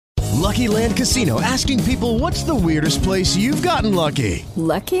Lucky Land Casino, asking people, what's the weirdest place you've gotten lucky?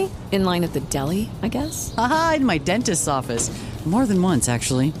 Lucky? In line at the deli, I guess? Aha, in my dentist's office. More than once,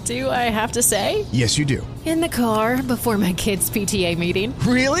 actually. Do I have to say? Yes, you do. In the car before my kids' PTA meeting.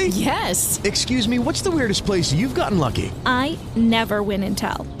 Really? Yes. Excuse me, what's the weirdest place you've gotten lucky? I never win and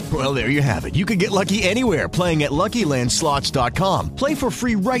tell. Well, there you have it. You can get lucky anywhere, playing at LuckyLandSlots.com. Play for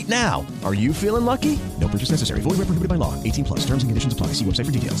free right now. Are you feeling lucky? No purchase necessary. Void where prohibited by law. 18 plus. Terms and conditions apply. See website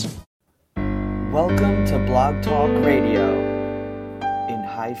for details. Welcome to Blog Talk Radio in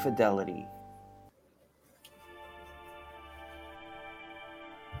high fidelity.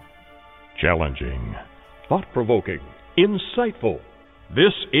 Challenging, thought-provoking, insightful.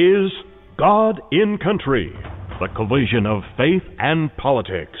 This is God in Country, the collision of faith and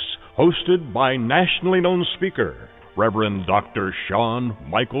politics, hosted by nationally known speaker, Reverend Dr. Sean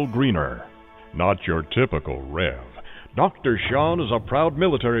Michael Greener. Not your typical Rev. Dr. Sean is a proud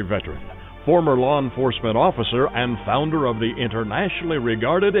military veteran, former law enforcement officer, and founder of the internationally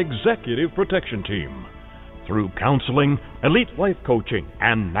regarded Executive Protection Team. Through counseling, elite life coaching,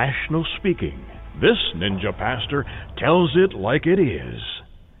 and national speaking, this ninja pastor tells it like it is.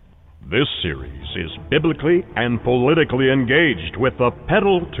 This series is biblically and politically engaged with the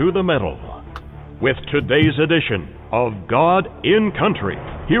pedal to the metal. With today's edition of God in Country,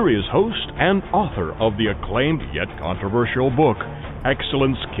 here is host and author of the acclaimed yet controversial book,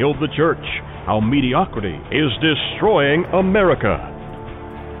 Excellence Killed the Church: How Mediocrity is Destroying America,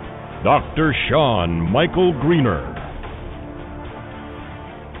 Dr. Sean Michael Greener.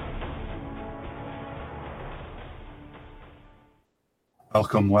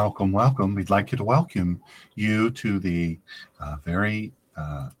 Welcome, welcome, welcome. We'd like you to welcome you to the very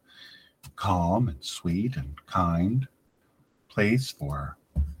calm and sweet and kind place for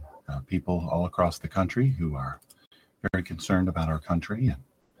people all across the country who are very concerned about our country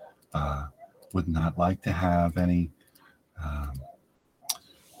and would not like to have any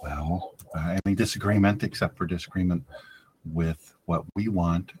any disagreement except for disagreement with what we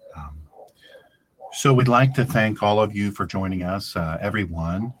want. So we'd like to thank all of you for joining us,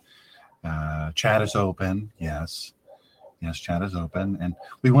 everyone. Chat is open. Yes, chat is open. And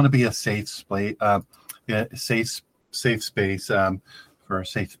we want to be a safe space, safe space for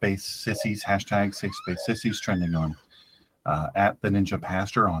safe space sissies, hashtag safe space sissies trending on at the Ninja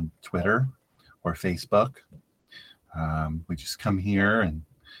Pastor on Twitter or Facebook. We just come here and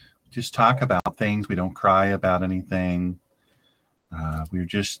just talk about things. We don't cry about anything. We're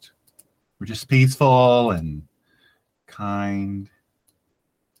just peaceful and kind,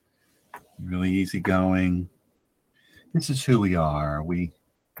 really easygoing. This is who we are. We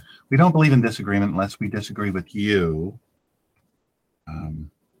don't believe in disagreement unless we disagree with you.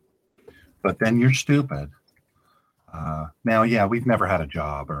 But then you're stupid. Now, we've never had a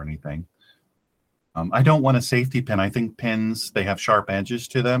job or anything. I don't want a safety pin. I think pins, they have sharp edges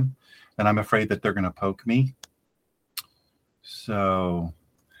to them, and I'm afraid that they're going to poke me. So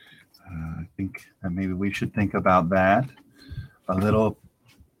I think that maybe we should think about that a little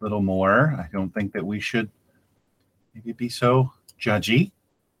more. I don't think that we should maybe be so judgy.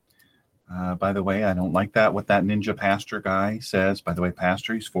 By the way, I don't like that, what that ninja pastor guy says. By the way,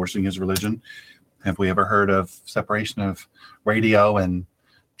 pastor, he's forcing his religion. Have we ever heard of separation of radio and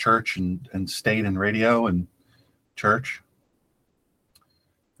church and state and radio and church?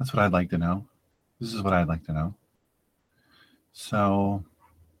 That's what I'd like to know. This is what I'd like to know. So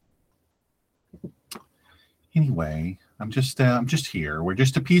anyway, I'm just here. We're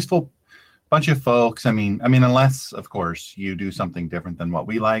just a peaceful bunch of folks. I mean, unless of course you do something different than what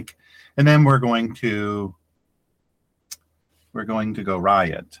we like, and then we're going to go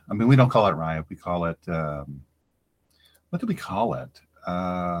riot. I mean, we don't call it riot. We call it what do we call it?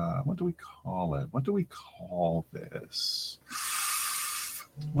 What do we call it? What do we call this?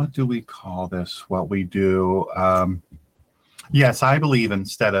 What do we call this? What we do? Yes, I believe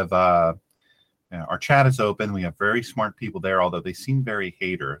instead of our chat is open. We have very smart people there, although they seem very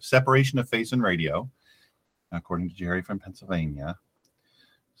hater. Separation of face and radio, according to Jerry from Pennsylvania.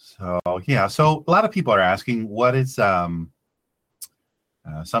 So so a lot of people are asking, what is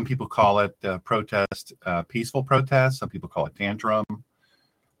some people call it protest, peaceful protest. Some people call it tantrum,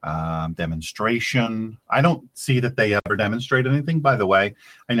 demonstration. I don't see that they ever demonstrate anything, by the way.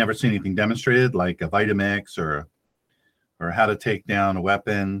 I never see anything demonstrated like a Vitamix or how to take down a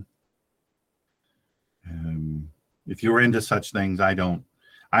weapon. If you're into such things,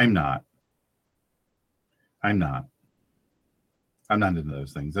 I'm not into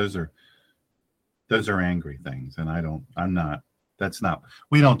those things. Those are angry things, and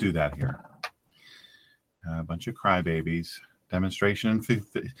we don't do that here. A bunch of crybabies demonstration.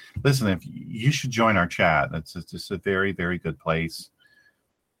 Listen, if you should join our chat. It's just a very, very good place.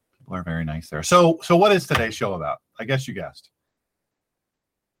 People are very nice there. So what is today's show about? I guess you guessed.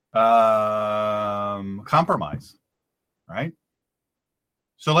 Compromise, right?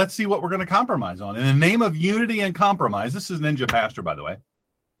 So let's see what we're going to compromise on. In the name of unity and compromise, this is Ninja Pastor, by the way.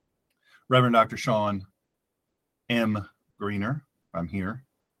 Reverend Dr. Sean M. Greener. I'm here.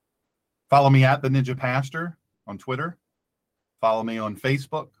 Follow me at the Ninja Pastor on Twitter. Follow me on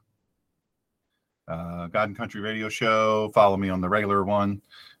Facebook. God and Country Radio Show. Follow me on the regular one,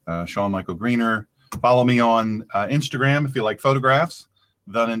 Sean Michael Greener. Follow me on Instagram if you like photographs,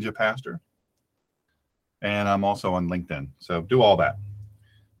 the Ninja Pastor. And I'm also on LinkedIn. So do all that.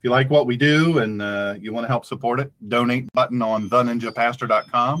 If you like what we do and you want to help support it, donate button on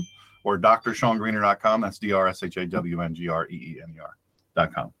theninjapastor.com or drshawngreener.com. That's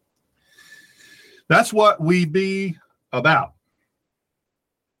DRSHAWNGREENER.com. That's what we be about.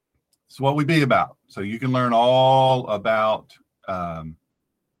 It's what we be about. So you can learn all about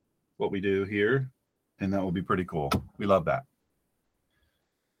what we do here, and that will be pretty cool. We love that.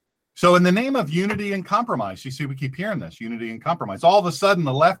 So in the name of unity and compromise, you see, we keep hearing this, unity and compromise. All of a sudden,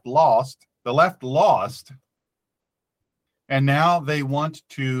 the left lost, and now they want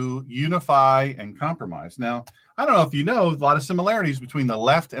to unify and compromise. Now, I don't know if you know, a lot of similarities between the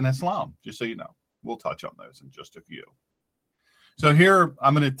left and Islam, just so you know. We'll touch on those in just a few. So here,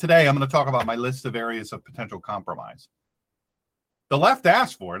 I'm going to talk about my list of areas of potential compromise. The left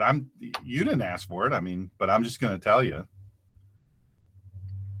asked for it. You didn't ask for it, but I'm just going to tell you.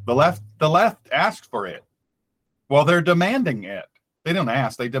 The left asked for it. Well, they're demanding it. They don't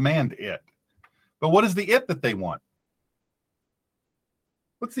ask, they demand it. But what is the it that they want?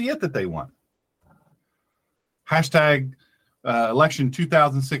 What's the it that they want? Hashtag election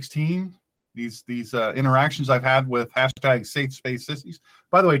 2016. These interactions I've had with hashtag safe space sissies.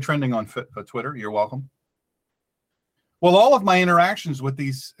 By the way, trending on Twitter. You're welcome. Well, all of my interactions with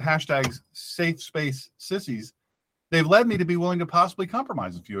these hashtags safe space sissies, they've led me to be willing to possibly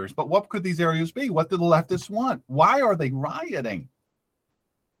compromise a few areas. But what could these areas be? What do the leftists want? Why are they rioting?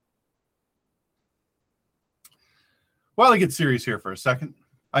 Well, I get serious here for a second.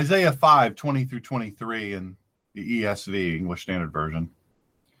 Isaiah 5:20-23 in the ESV, English Standard Version.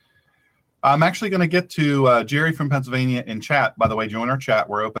 I'm actually going to get to Jerry from Pennsylvania in chat. By the way, join our chat.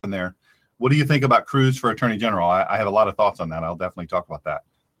 We're open there. What do you think about Cruz for Attorney General? I have a lot of thoughts on that. I'll definitely talk about that.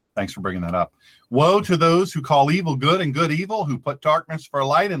 Thanks for bringing that up. Woe to those who call evil good and good evil, who put darkness for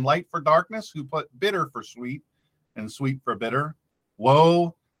light and light for darkness, who put bitter for sweet and sweet for bitter.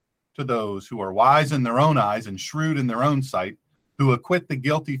 Woe to those who are wise in their own eyes and shrewd in their own sight, who acquit the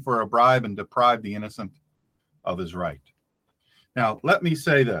guilty for a bribe and deprive the innocent of his right. Now, let me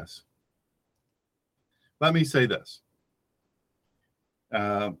say this.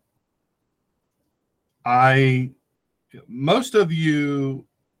 Most of you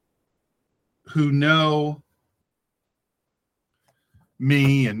who know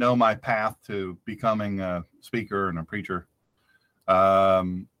me and know my path to becoming a speaker and a preacher,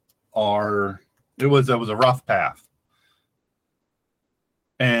 it was a rough path.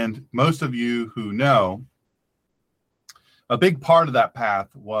 And most of you who know, a big part of that path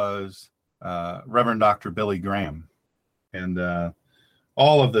was Reverend Dr. Billy Graham and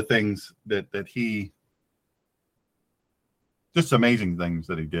all of the things that he, just amazing things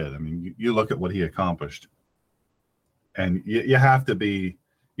that he did. You look at what he accomplished, and you have to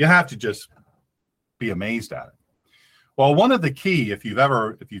just be amazed at it. Well, one of the key, if you've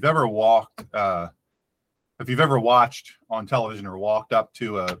ever watched on television or walked up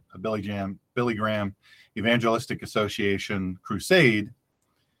to a Billy Graham Evangelistic Association crusade,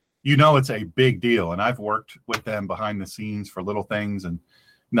 you know it's a big deal. And I've worked with them behind the scenes for little things and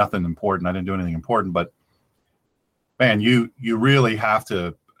nothing important. I didn't do anything important, but man, you really have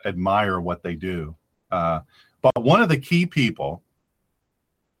to admire what they do. But one of the key people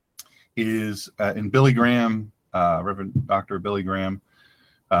is in Billy Graham, Reverend Dr. Billy Graham,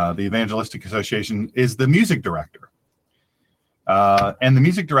 the Evangelistic Association, is the music director. And the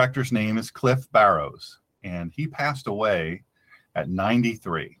music director's name is Cliff Barrows. And he passed away at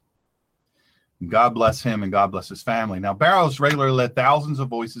 93. God bless him and God bless his family. Now, Barrows regularly led thousands of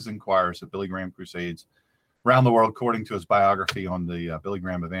voices and choirs at Billy Graham crusades around the world, according to his biography on the Billy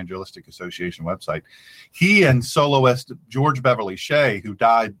Graham Evangelistic Association website. He and soloist George Beverly Shea, who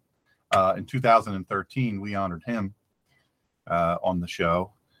died in 2013, we honored him on the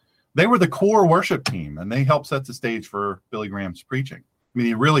show. They were the core worship team, and they helped set the stage for Billy Graham's preaching.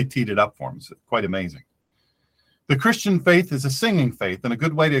 He really teed it up for him. It's quite amazing. The Christian faith is a singing faith, and a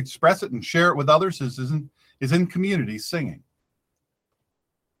good way to express it and share it with others is in community singing.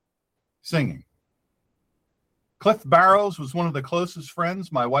 singing. Cliff Barrows was one of the closest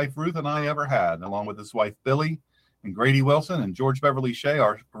friends my wife Ruth and I ever had, along with his wife Billy and Grady Wilson and George Beverly Shea.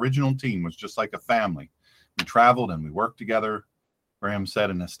 Our original team was just like a family. We traveled and we worked together. Graham said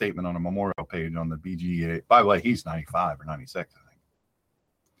in a statement on a memorial page on the BGA. By the way, he's 95 or 96, I think.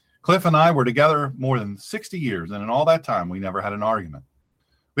 Cliff and I were together more than 60 years, and in all that time, we never had an argument.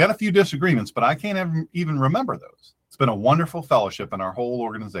 We had a few disagreements, but I can't even remember those. It's been a wonderful fellowship in our whole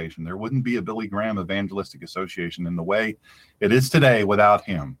organization. There wouldn't be a Billy Graham Evangelistic Association in the way it is today without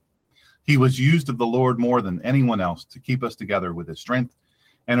him. He was used of the Lord more than anyone else to keep us together with his strength,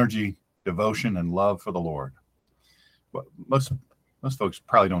 energy, devotion, and love for the Lord. But most folks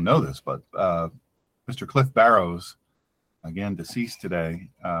probably don't know this, but Mr. Cliff Barrows, again deceased today,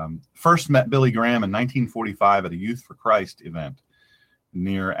 first met Billy Graham in 1945 at a Youth for Christ event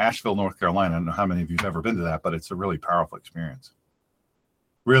near Asheville, North Carolina. I don't know how many of you have ever been to that, but it's a really powerful experience.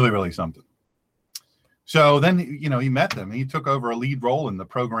 Really, really something. So then, he met them. He took over a lead role in the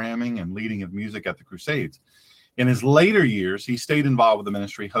programming and leading of music at the Crusades. In his later years, he stayed involved with the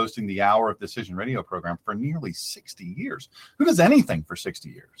ministry, hosting the Hour of Decision radio program for nearly 60 years. Who does anything for 60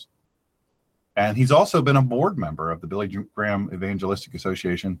 years? And he's also been a board member of the Billy Graham Evangelistic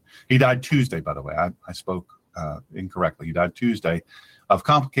Association. He died Tuesday, by the way. I spoke incorrectly. He died Tuesday of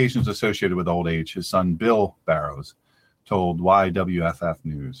complications associated with old age. His son, Bill Barrows, told YWFF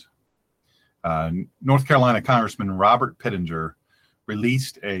News. North Carolina Congressman Robert Pittenger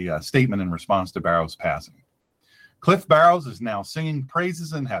released a statement in response to Barrows' passing. Cliff Barrows is now singing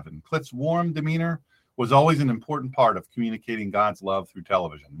praises in heaven. Cliff's warm demeanor was always an important part of communicating God's love through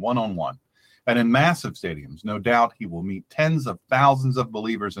television, one-on-one. And in massive stadiums, no doubt he will meet tens of thousands of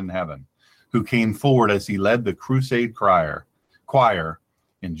believers in heaven who came forward as he led the Crusade choir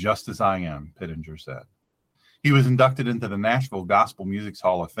in Just As I Am, Pittenger said. He was inducted into the Nashville Gospel Music's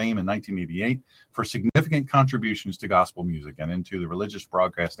Hall of Fame in 1988 for significant contributions to gospel music, and into the Religious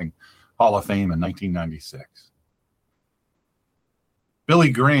Broadcasting Hall of Fame in 1996. Billy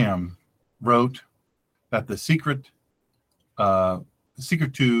Graham wrote that the secret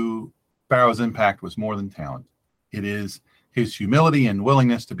to Barrows' impact was more than talent. It is his humility and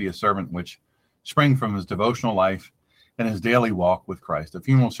willingness to be a servant which sprang from his devotional life and his daily walk with Christ. A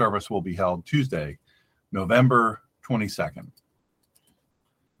funeral service will be held Tuesday, November 22nd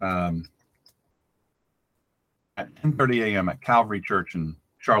at 10:30 a.m. at Calvary Church in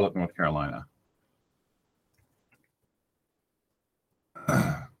Charlotte, North Carolina.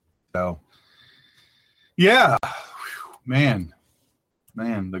 So, yeah, man,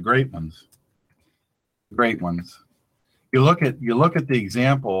 the great ones. You look at the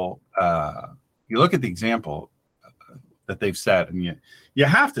example. That they've set, and you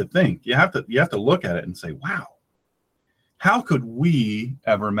have to think. You have to look at it and say, "Wow, how could we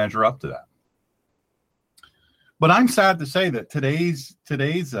ever measure up to that?" But I'm sad to say that today's.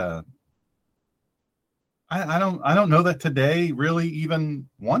 I don't know that today really even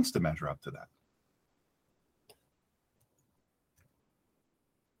wants to measure up to that.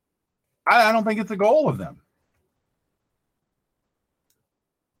 I don't think it's a goal of them.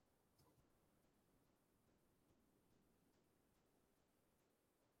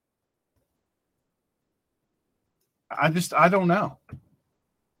 I don't know.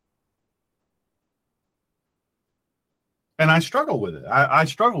 And I struggle with it. I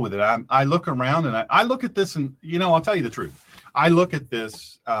struggle with it. I look around and I look at this, and I'll tell you the truth. I look at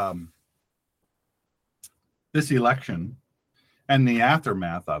this this election and the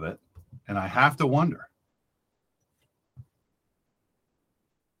aftermath of it, and I have to wonder.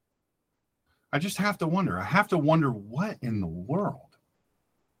 I just have to wonder. I have to wonder what in the world.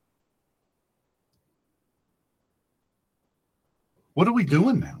 What are we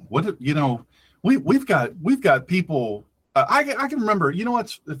doing now? We've got people. I can remember. You know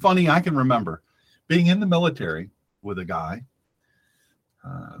what's funny? I can remember being in the military with a guy,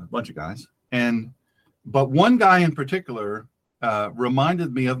 a bunch of guys, but one guy in particular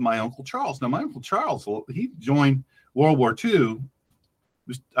reminded me of my Uncle Charles. Now, my Uncle Charles, he joined World War II.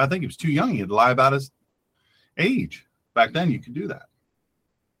 I think he was too young. He had to lie about his age. Back then, you could do that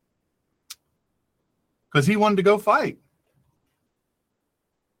because he wanted to go fight.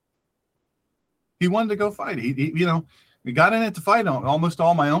 He wanted to go fight. He got in it to fight. Almost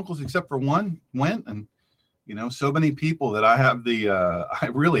all my uncles, except for one, went. And, so many people that I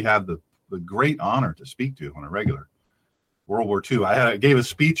really have the great honor to speak to on a regular. World War II. I gave a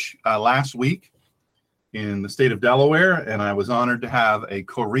speech last week in the state of Delaware, and I was honored to have a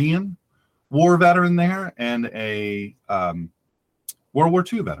Korean War veteran there and a World War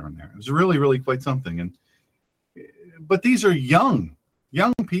II veteran there. It was really, really quite something. But these are young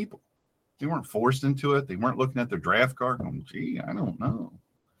people. They weren't forced into it. They weren't looking at their draft card going, gee, I don't know.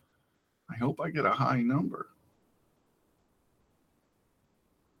 I hope I get a high number.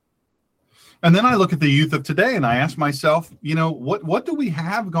 And then I look at the youth of today and I ask myself, what do we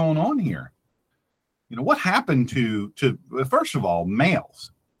have going on here? What happened to first of all,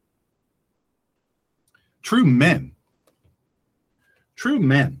 males? True men.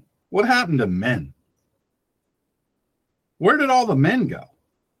 What happened to men? Where did all the men go?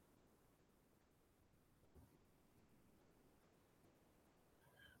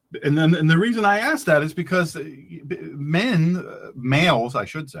 And the reason I ask that is because males, I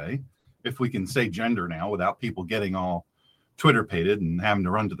should say, if we can say gender now without people getting all Twitter-pated and having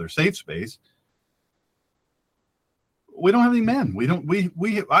to run to their safe space, we don't have any men.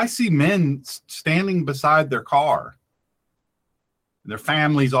 I see men standing beside their car. Their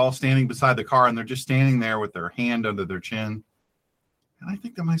families all standing beside the car, and they're just standing there with their hand under their chin. And I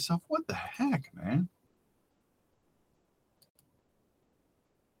think to myself, what the heck, man?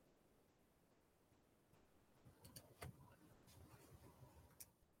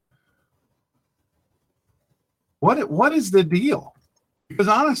 What is the deal? Because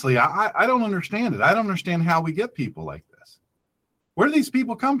honestly, I don't understand it. I don't understand how we get people like this. Where do these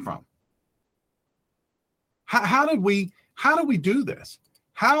people come from? How did we do this?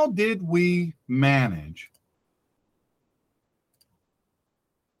 How did we manage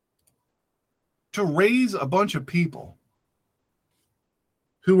to raise a bunch of people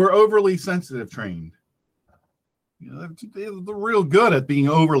who were overly sensitive trained? They're real good at being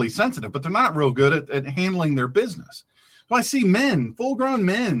overly sensitive, but they're not real good at handling their business. So I see men, full-grown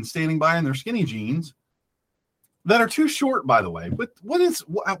men, standing by in their skinny jeans that are too short, by the way. But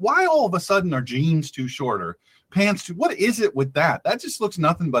why all of a sudden are jeans too short or pants too? What is it with that? That just looks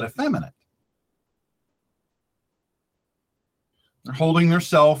nothing but effeminate. They're holding their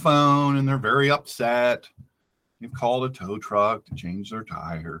cell phone and they're very upset. They've called a tow truck to change their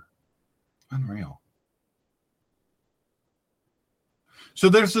tire. Unreal. So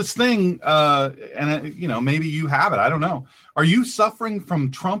there's this thing, and maybe you have it. I don't know. Are you suffering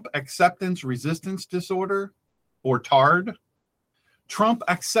from Trump acceptance resistance disorder, or TARD? Trump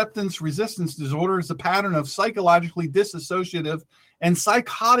acceptance resistance disorder is a pattern of psychologically dissociative and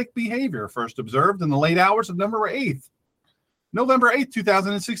psychotic behavior first observed in the late hours of November 8th,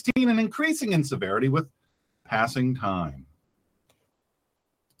 2016, and increasing in severity with passing time.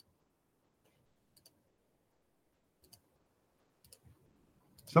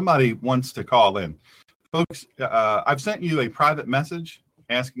 Somebody wants to call in. Folks, I've sent you a private message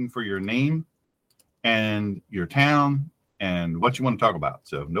asking for your name and your town and what you want to talk about.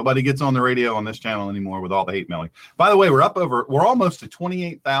 So nobody gets on the radio on this channel anymore with all the hate mailing. By the way, we're almost to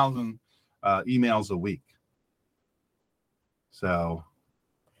 28,000 emails a week. So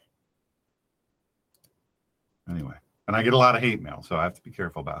anyway, and I get a lot of hate mail, so I have to be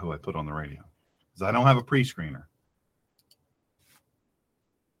careful about who I put on the radio because I don't have a pre-screener.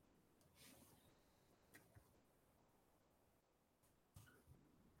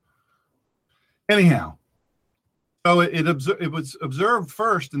 Anyhow, so it was observed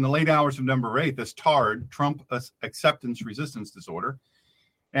first in the late hours of November 8th, this TARD, Trump Acceptance Resistance Disorder,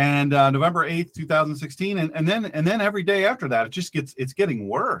 and November 8th, 2016, and then every day after that, it's getting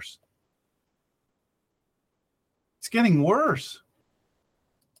worse. It's getting worse.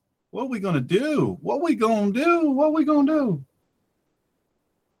 What are we going to do? What are we going to do? What are we going to do?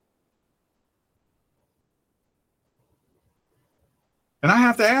 And I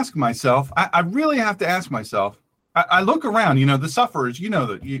have to ask myself, I really have to ask myself, I look around, the sufferers,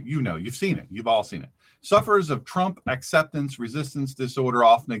 you've seen it. You've all seen it. Sufferers of Trump acceptance resistance disorder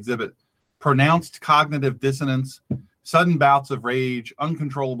often exhibit pronounced cognitive dissonance, sudden bouts of rage,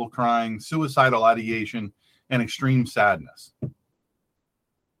 uncontrollable crying, suicidal ideation, and extreme sadness. Do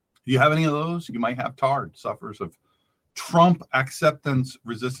you have any of those? You might have TARD, sufferers of Trump acceptance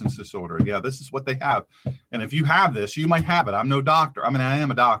resistance disorder. Yeah, this is what they have. And if you have this, you might have it. I'm no doctor. I mean, I am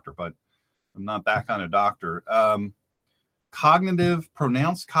a doctor, but I'm not that kind of doctor.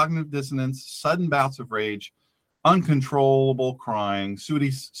 Pronounced cognitive dissonance, sudden bouts of rage, uncontrollable crying,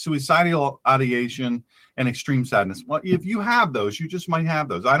 suicidal ideation, and extreme sadness. Well, if you have those, you just might have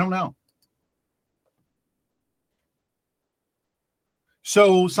those. I don't know.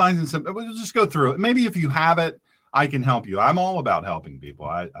 So signs and symptoms, we'll just go through it. Maybe if you have it, I can help you. I'm all about helping people.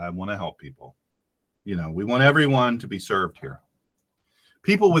 I want to help people. We want everyone to be served here.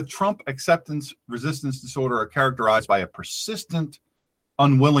 People with Trump acceptance resistance disorder are characterized by a persistent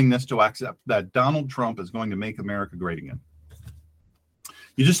unwillingness to accept that Donald Trump is going to make America great again.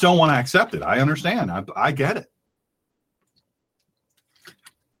 You just don't want to accept it. I understand. I get it.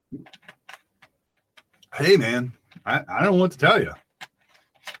 Hey, man, I don't know what to tell you.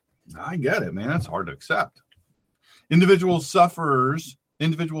 I get it, man. That's hard to accept. Individual sufferers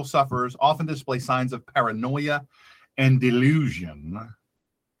often display signs of paranoia and delusion.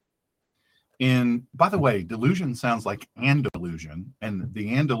 By the way, delusion sounds like Andalusian, and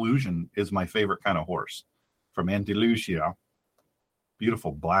the Andalusian is my favorite kind of horse from Andalusia.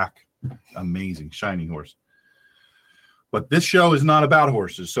 Beautiful, black, amazing, shiny horse. But this show is not about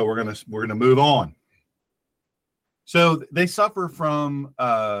horses, so we're gonna move on. So they suffer from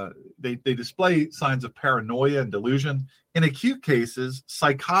they display signs of paranoia and delusion. In acute cases,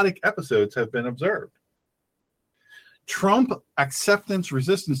 psychotic episodes have been observed. Trump acceptance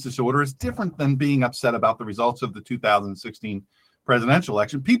resistance disorder is different than being upset about the results of the 2016 presidential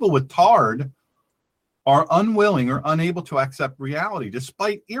election. People with TARD are unwilling or unable to accept reality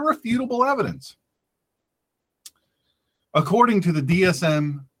despite irrefutable evidence. According to the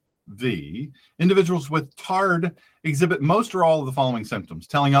DSM-V, individuals with TARD exhibit most or all of the following symptoms,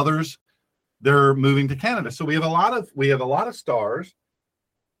 telling others they're moving to Canada. So we have a lot of stars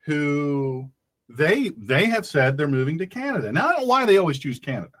who they have said they're moving to Canada. Now, I don't know why they always choose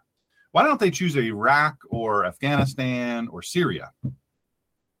Canada. Why don't they choose Iraq or Afghanistan or Syria?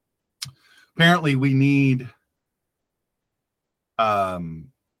 Apparently, we need.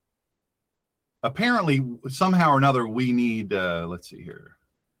 Apparently, somehow or another, we need. Let's see here.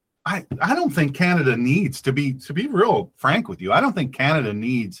 I don't think Canada needs to be real frank with you. I don't think Canada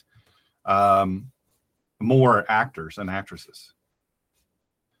needs more actors and actresses.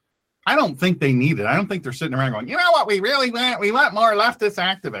 I don't think they need it. I don't think they're sitting around going, you know what we really want? We want more leftist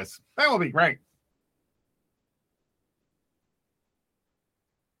activists. That would be great.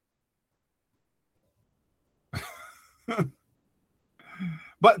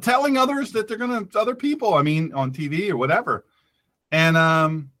 But telling others that they're going to, other people, I mean, on TV or whatever. And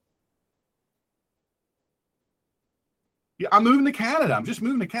yeah, I'm moving to Canada. I'm just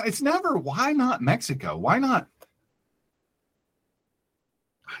moving to Canada. It's never, why not Mexico? Why not?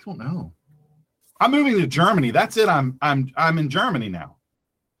 I don't know. I'm moving to Germany. That's it. I'm in Germany now.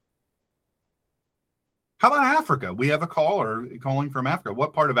 How about Africa? We have a caller calling from Africa.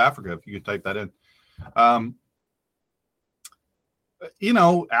 What part of Africa? If you could type that in.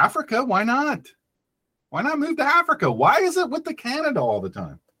 Africa. Why not? Why not move to Africa? Why is it with the Canada all the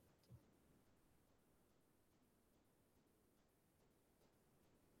time?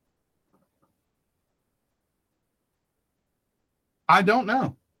 I don't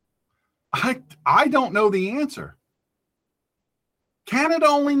know. I don't know the answer. Canada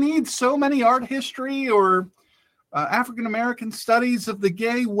only needs so many art history or African-American studies of the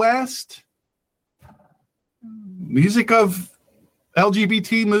gay West, music of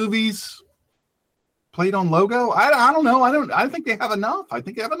LGBT movies played on logo. I don't know. I think they have enough. I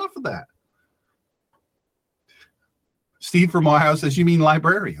think they have enough of that. Steve from Ohio says, you mean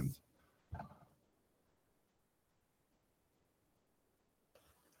librarians?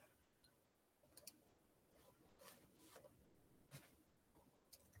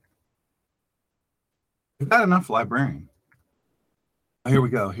 We've got enough librarian. Oh, here we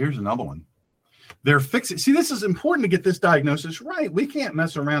go. Here's another one. They're fixing. See, this is important to get this diagnosis right. We can't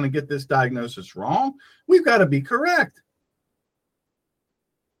mess around and get this diagnosis wrong. We've got to be correct.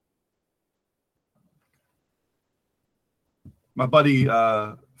 My buddy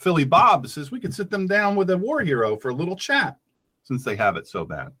Philly Bob says we could sit them down with a war hero for a little chat since they have it so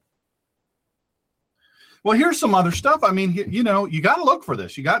bad. Well, here's some other stuff. I mean, you got to look for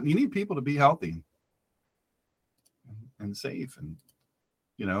this. You need people to be healthy and safe, and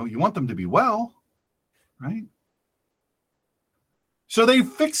you want them to be well, right? So they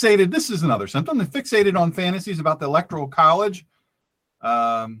fixated. This is another symptom. They fixated on fantasies about the Electoral College,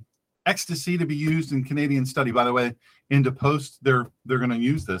 ecstasy to be used in Canadian study. By the way, into post, they're going to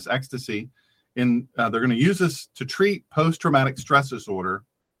use this ecstasy they're going to use this to treat post-traumatic stress disorder.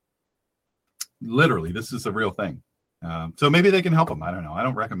 Literally, this is a real thing. So maybe they can help them. I don't know. I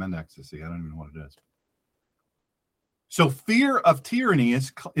don't recommend ecstasy. I don't even know what it is. So fear of tyranny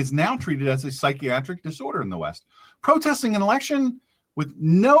is now treated as a psychiatric disorder in the West. Protesting an election with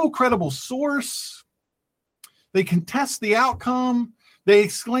no credible source. They contest the outcome. They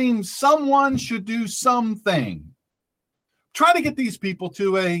exclaim, someone should do something. Try to get these people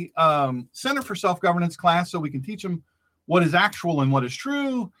to a Center for Self-Governance class so we can teach them what is actual and what is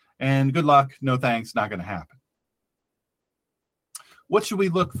true. And good luck. No thanks. Not going to happen. What should we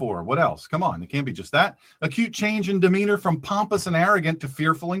look for? What else? Come on. It can't be just that. Acute change in demeanor from pompous and arrogant to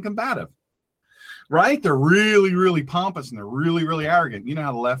fearful and combative. Right? They're really, really pompous and they're really, really arrogant. You know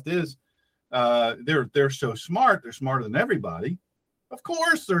how the left is. They're so smart. They're smarter than everybody. Of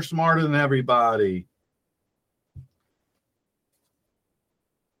course they're smarter than everybody.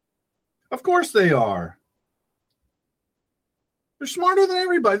 Of course they are. They're smarter than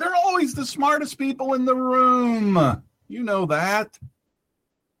everybody. They're always the smartest people in the room. You know that.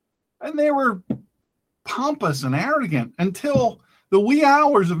 And they were pompous and arrogant until the wee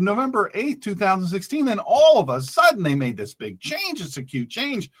hours of November 8th, 2016. Then all of a sudden they made this big change. It's a cute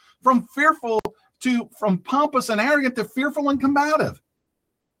change from pompous and arrogant to fearful and combative.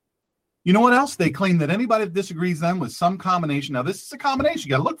 You know what else? They claim that anybody that disagrees with them with some combination. Now, this is a combination.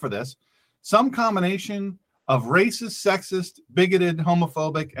 You got to look for this. Some combination of racist, sexist, bigoted,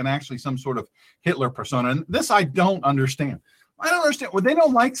 homophobic, and actually some sort of Hitler persona. And this I don't understand. I don't understand. When they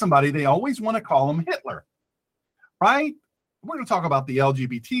don't like somebody, they always want to call them Hitler, right? We're going to talk about the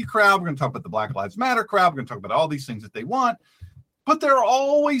LGBT crowd. We're going to talk about the Black Lives Matter crowd. We're going to talk about all these things that they want. But they're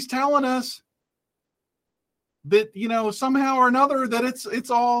always telling us that, you know, somehow or another that it's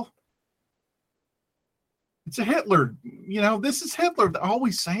a Hitler. You know, this is Hitler. They're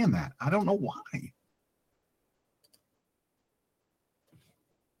always saying that. I don't know why.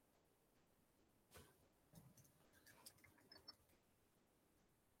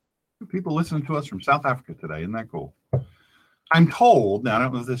 People listening to us from South Africa today. Isn't that cool? I'm told, now I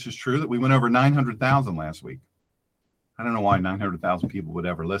don't know if this is true, that we went over 900,000 last week. I don't know why 900,000 people would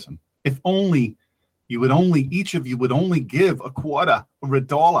ever listen. If only each of you would only give a quarter or a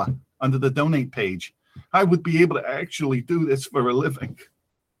dollar under the donate page, I would be able to actually do this for a living,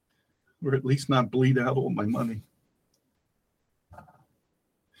 or at least not bleed out all my money.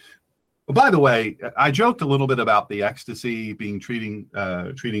 By the way, I joked a little bit about the ecstasy being treating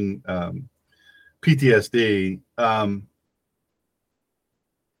PTSD.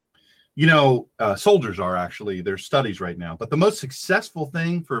 Soldiers are actually, there's studies right now, but the most successful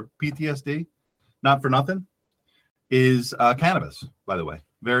thing for PTSD, not for nothing, is cannabis, by the way.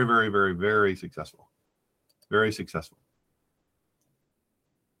 Very, very, very, very successful. Very successful.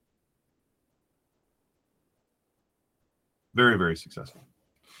 Very, very successful.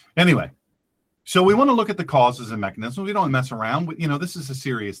 Anyway, so we want to look at the causes and mechanisms. We don't mess around. You know, this is a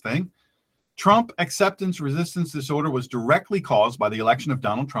serious thing. Trump acceptance resistance disorder was directly caused by the election of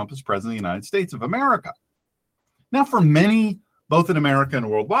Donald Trump as president of the United States of America. Now, for many, both in America and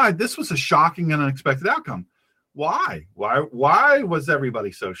worldwide, this was a shocking and unexpected outcome. Why? Why was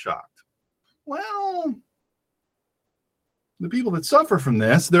everybody so shocked? Well, the people that suffer from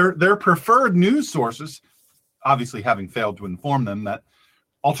this, their preferred news sources, obviously having failed to inform them that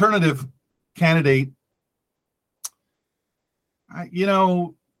alternative candidate, I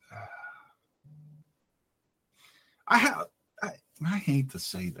hate to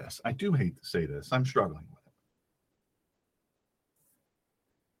say this. I do hate to say this. I'm struggling with it.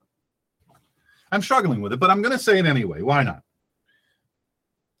 I'm struggling with it, but I'm going to say it anyway. Why not?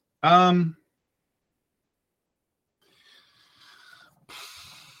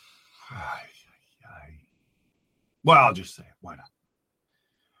 Well, I'll just say it. Why not?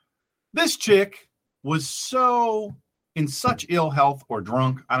 This chick was in such ill health or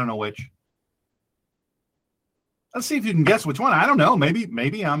drunk. I don't know which. Let's see if you can guess which one. I don't know. Maybe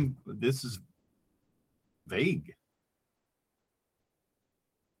this is vague.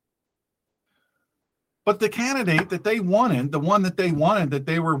 But the candidate that they wanted, the one that they wanted, that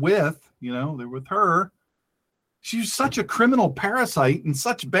they were with, they're with her. She was such a criminal parasite in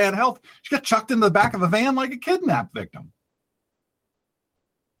such bad health. She got chucked in the back of a van like a kidnap victim.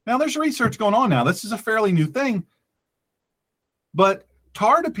 Now, there's research going on now. This is a fairly new thing. But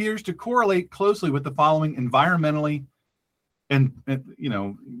TARD appears to correlate closely with the following environmentally, and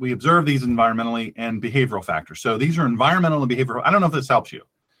we observe these environmentally and behavioral factors. So these are environmental and behavioral. I don't know if this helps you.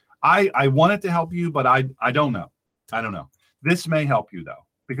 I want it to help you, but I don't know. I don't know. This may help you, though,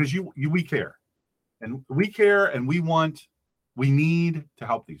 because we care. And we care, and we need to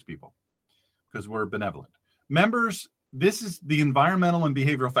help these people because we're benevolent. Members, this is the environmental and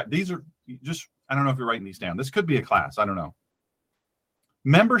behavioral fact. These are just, I don't know if you're writing these down. This could be a class. I don't know.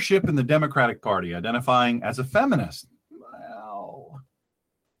 Membership in the Democratic Party, identifying as a feminist.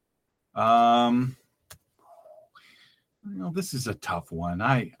 Well, this is a tough one.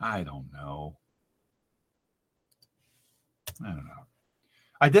 I don't know. I don't know.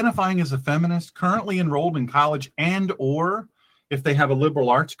 Identifying as a feminist, currently enrolled in college, and or if they have a liberal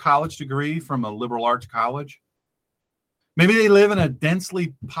arts college degree from a liberal arts college. Maybe they live in a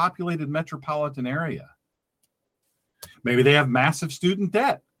densely populated metropolitan area. Maybe they have massive student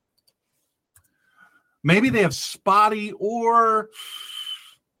debt. Maybe they have spotty or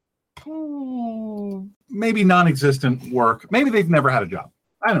maybe non-existent work. Maybe they've never had a job.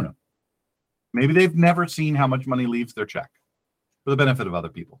 I don't know. Maybe they've never seen how much money leaves their check for the benefit of other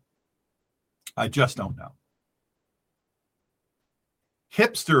people. I just don't know.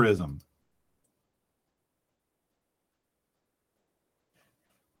 Hipsterism.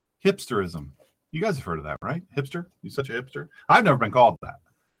 Hipsterism. You guys have heard of that, right? Hipster? You're such a hipster? I've never been called that.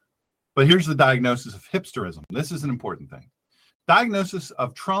 But here's the diagnosis of hipsterism. This is an important thing. Diagnosis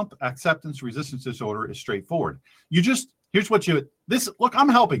of Trump acceptance resistance disorder is straightforward. Look, I'm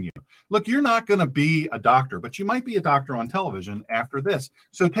helping you. Look, you're not going to be a doctor, but you might be a doctor on television after this.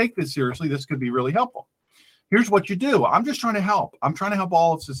 So take this seriously. This could be really helpful. Here's what you do. I'm just trying to help. I'm trying to help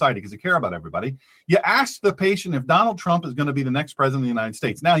all of society because I care about everybody. You ask the patient if Donald Trump is going to be the next president of the United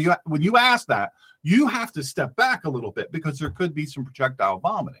States. Now, when you ask that, you have to step back a little bit because there could be some projectile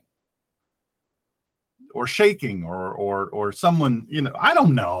vomiting or shaking or someone, I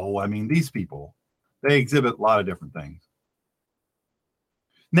don't know. I mean, these people, they exhibit a lot of different things.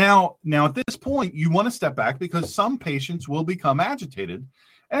 Now at this point, you want to step back because some patients will become agitated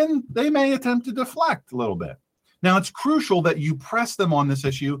and they may attempt to deflect a little bit. Now, it's crucial that you press them on this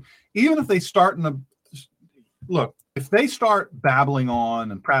issue, even if they start if they start babbling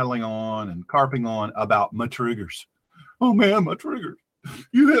on and prattling on and carping on about my triggers. Oh man, my triggers.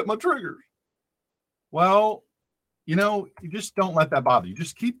 You hit my triggers. Well, you just don't let that bother you.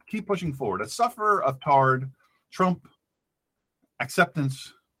 Just keep pushing forward. A sufferer of TARD, Trump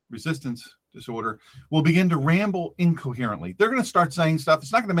acceptance resistance disorder, will begin to ramble incoherently. They're going to start saying stuff.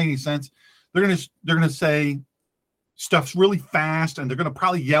 It's not going to make any sense. They're going to say stuff's really fast, and they're going to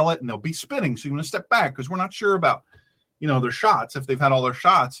probably yell it, and they'll be spitting. So you want to step back because we're not sure about, their shots, if they've had all their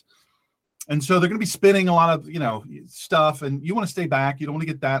shots. And so they're going to be spitting a lot of, stuff, and you want to stay back. You don't want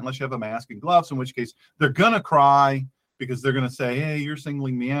to get that unless you have a mask and gloves, in which case they're going to cry because they're going to say, hey, you're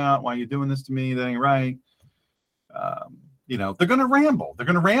singling me out. Why are you doing this to me? That ain't right. They're going to ramble. They're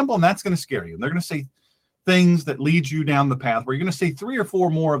going to ramble, and that's going to scare you. And they're going to say things that lead you down the path where you're going to say 3 or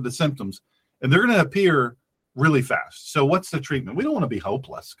 4 more of the symptoms, and they're going to appear really fast. So what's the treatment? We don't want to be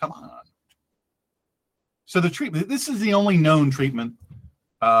hopeless. Come on. So the treatment, this is the only known treatment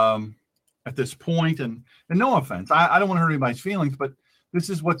at this point. And no offense, I don't want to hurt anybody's feelings, but this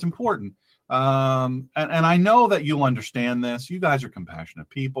is what's important. And I know that you'll understand this. You guys are compassionate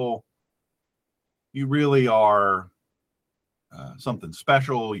people. You really are something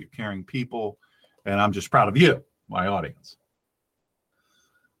special. You're caring people. And I'm just proud of you, my audience.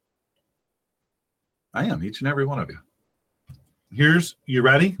 I am, each and every one of you. You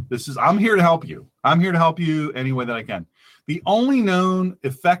ready? I'm here to help you. I'm here to help you any way that I can. The only known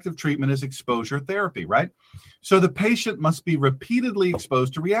effective treatment is exposure therapy, right? So the patient must be repeatedly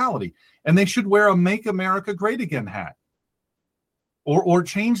exposed to reality, and they should wear a Make America Great Again hat. Or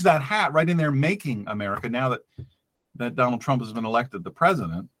change that hat right in there, Making America, now that Donald Trump has been elected the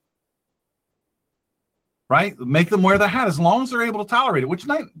president. Right? Make them wear the hat as long as they're able to tolerate it, which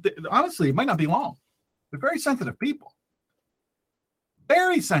honestly, it might not be long. They're very sensitive people.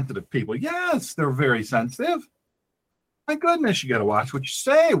 Very sensitive people. Yes, they're very sensitive. My goodness, you got to watch what you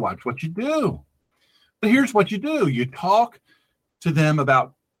say, watch what you do. But here's what you do. You talk to them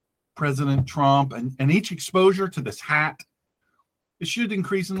about President Trump, and each exposure to this hat, it should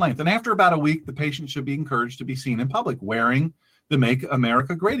increase in length. And after about a week, the patient should be encouraged to be seen in public wearing the Make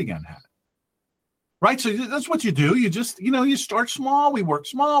America Great Again hat. Right? So that's what you do. You just, you start small, we work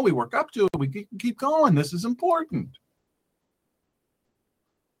up to it, we keep going. This is important.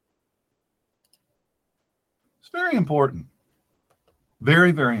 It's very important.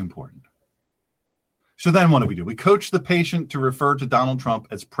 Very, very important. So then what do? We coach the patient to refer to Donald Trump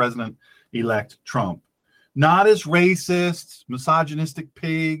as President-elect Trump. Not as racist, misogynistic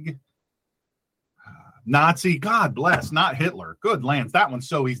pig, Nazi, God bless, not Hitler. Good lands. That one's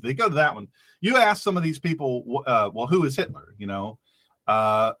so easy. They go to that one. You ask some of these people, well, who is Hitler?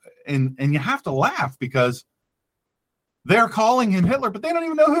 And you have to laugh because they're calling him Hitler, but they don't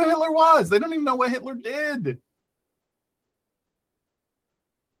even know who Hitler was. They don't even know what Hitler did.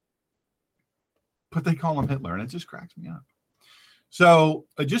 But they call him Hitler, and it just cracks me up. So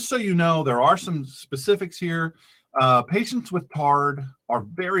just so you know, there are some specifics here. Patients with TARD are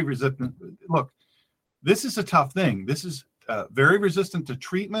very resistant. Look, this is a tough thing. This is very resistant to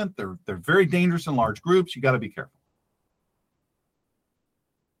treatment. They're very dangerous in large groups. You got to be careful.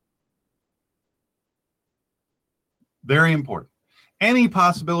 Very important. Any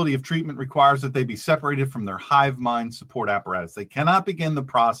possibility of treatment requires that they be separated from their hive mind support apparatus. They cannot begin the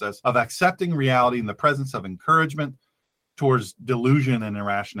process of accepting reality in the presence of encouragement towards delusion and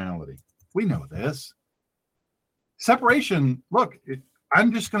irrationality. We know this. Separation, look,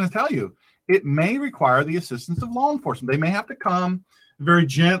 I'm just going to tell you, it may require the assistance of law enforcement. They may have to come very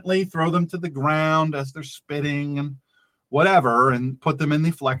gently, throw them to the ground as they're spitting and whatever, and put them in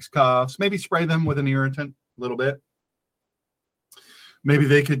the flex cuffs, maybe spray them with an irritant a little bit. Maybe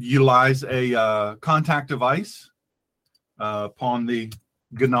they could utilize a contact device upon the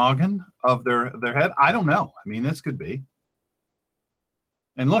noggin of their head? I don't know. I mean, this could be.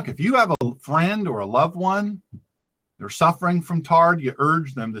 And look, if you have a friend or a loved one, they're suffering from TARD, you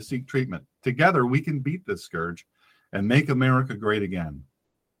urge them to seek treatment. Together, we can beat this scourge and make America great again.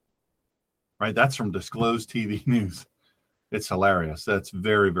 Right? That's from Disclosed TV News. It's hilarious. That's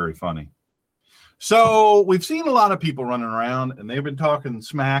very, very funny. So we've seen a lot of people running around, and they've been talking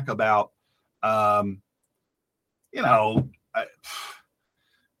smack about, we're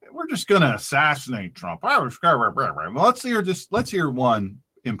just going to assassinate Trump. Well, let's hear one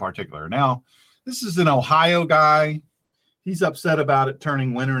in particular. Now, this is an Ohio guy. He's upset about it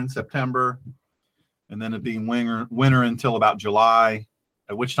turning winter in September, and then it being winter until about July,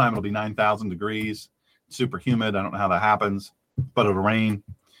 at which time it'll be 9,000 degrees, super humid. I don't know how that happens, but it'll rain.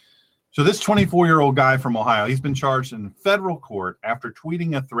 So this 24-year-old guy from Ohio, he's been charged in federal court after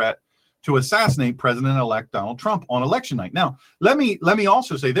tweeting a threat to assassinate President-elect Donald Trump on election night. Now, let me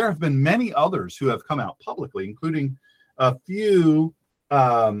also say there have been many others who have come out publicly, including a few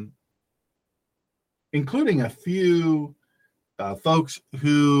folks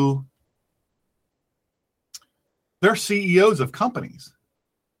who they're CEOs of companies.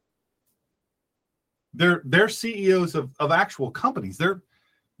 They're CEOs of actual companies.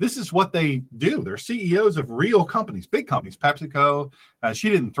 This is what they do. They're CEOs of real companies, big companies. PepsiCo. She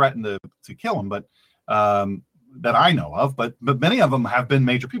didn't threaten to kill him, but that I know of. But many of them have been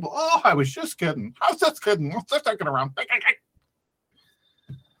major people. Oh, I was just kidding. I was just kidding. I was just joking around. I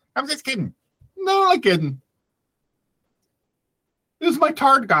was just kidding. No, I'm kidding. It was my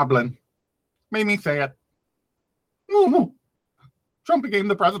TARD goblin. Made me say it. Trump became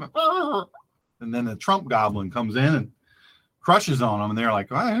the president. And then the Trump goblin comes in and crushes on them, and they're like,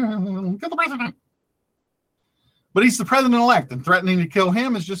 kill the president. But he's the president-elect, and threatening to kill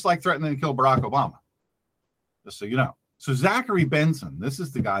him is just like threatening to kill Barack Obama. Just so you know. So Zachary Benson, this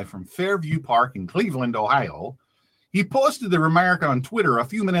is the guy from Fairview Park in Cleveland, Ohio. He posted the remark on Twitter a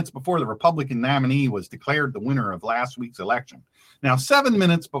few minutes before the Republican nominee was declared the winner of last week's election. Now, 7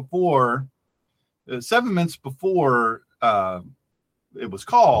 minutes before it was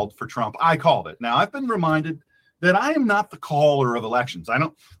called for Trump, I called it. Now, I've been reminded that I am not the caller of elections.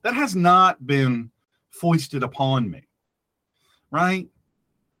 That has not been foisted upon me, right?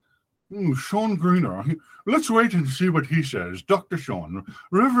 Sean Greener, let's wait and see what he says. Dr. Sean,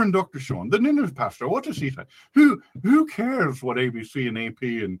 Reverend Dr. Sean, the Nineveh pastor, what does he say? Who cares what ABC and AP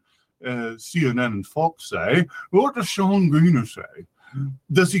and CNN and Fox say? What does Sean Greener say?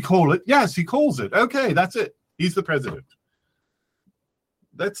 Does he call it? Yes, he calls it. Okay, that's it. He's the president.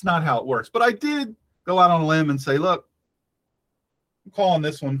 That's not how it works. But I did go out on a limb and say, look, I'm calling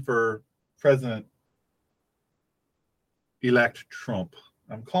this one for President-elect Trump.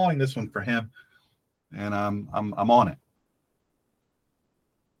 I'm calling this one for him, and I'm on it.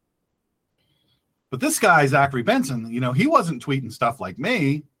 But this guy, Zachary Benson, he wasn't tweeting stuff like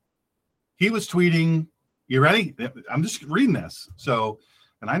me. He was tweeting, you ready? I'm just reading this. So,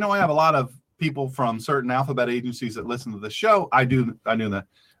 and I know I have a lot of people from certain alphabet agencies that listen to the show. I do that.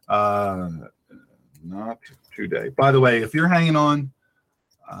 Not today. By the way, if you're hanging on,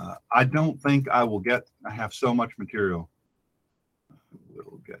 I don't think I have so much material.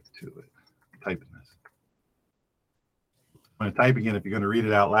 We'll get to it. I'm typing this. When I'm typing it, if you're going to read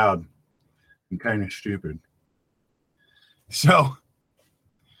it out loud, I'm kind of stupid. So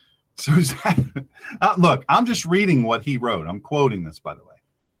look, I'm just reading what he wrote. I'm quoting this, by the way.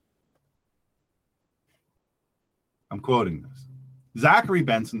 I'm quoting this. Zachary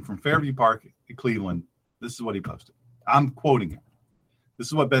Benson from Fairview Park in Cleveland. This is what he posted. I'm quoting him. This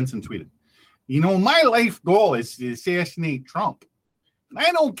is what Benson tweeted. My life goal is to assassinate Trump. I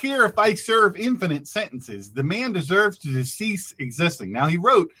don't care if I serve infinite sentences. The man deserves to cease existing. Now, he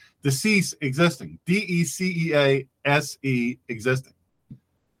wrote decease existing. DECEASE existing.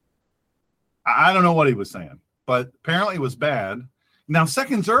 I don't know what he was saying, but apparently it was bad. Now,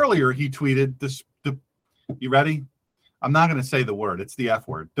 seconds earlier, he tweeted this. You ready? I'm not going to say the word. It's the F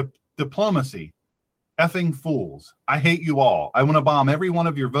word. Diplomacy. Effing fools. I hate you all. I want to bomb every one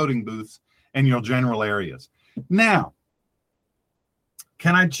of your voting booths and your general areas. Now,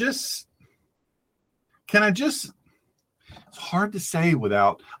 Can I just, it's hard to say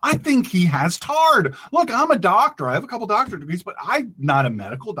without, I think he has TARD. Look, I'm a doctor. I have a couple doctorate degrees, but I'm not a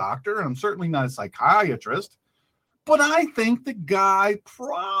medical doctor, and I'm certainly not a psychiatrist. But I think the guy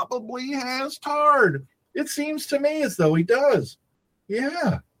probably has TARD. It seems to me as though he does.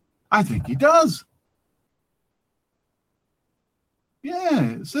 Yeah, I think he does.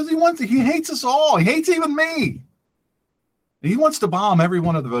 Yeah, it says he hates us all. He hates even me. He wants to bomb every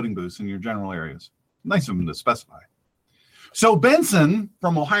one of the voting booths in your general areas. Nice of him to specify. So Benson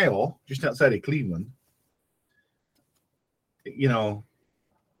from Ohio, just outside of Cleveland, you know,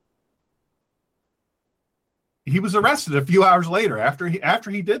 he was arrested a few hours later after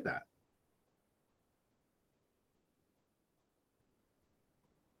he did that.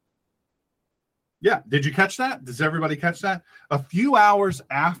 Yeah, did you catch that? Does everybody catch that? A few hours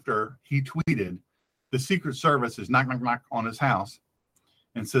after he tweeted, the Secret Service is knock, knock, knock on his house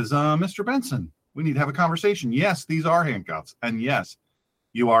and says, Mr. Benson, we need to have a conversation. Yes, these are handcuffs. And yes,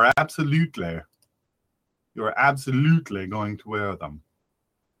 you are absolutely going to wear them.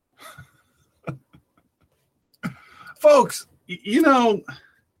 Folks, you know,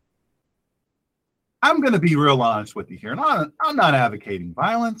 I'm going to be real honest with you here. And I'm not advocating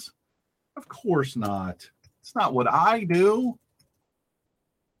violence. Of course not. It's not what I do.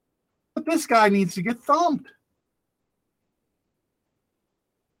 But this guy needs to get thumped.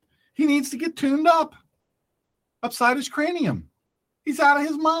 He needs to get tuned up upside his cranium. He's out of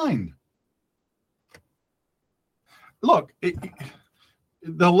his mind. Look,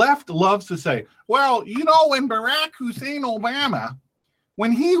 the left loves to say, well, you know, when Barack Hussein Obama,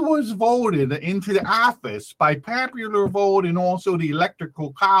 when he was voted into the office by popular vote and also the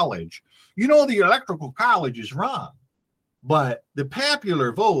electoral college, you know, the electoral college is wrong. But the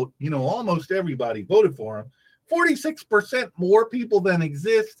popular vote, you know, almost everybody voted for him. 46% more people than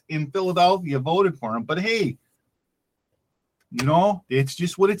exist in Philadelphia voted for him. But hey, you know, it's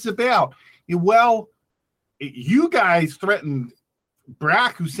just what it's about. Well, you guys threatened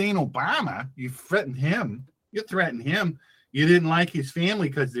Barack Hussein Obama. You threatened him. You threatened him. You didn't like his family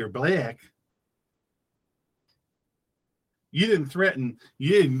because they're black. You didn't threaten.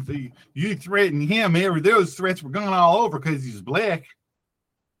 You threatened him. Those threats were going all over because he's black.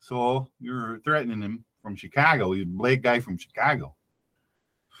 So you're threatening him from Chicago. He's a black guy from Chicago.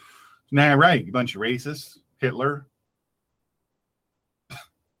 Nah, right. You bunch of racists. Hitler.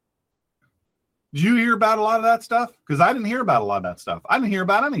 Did you hear about a lot of that stuff? Because I didn't hear about a lot of that stuff. I didn't hear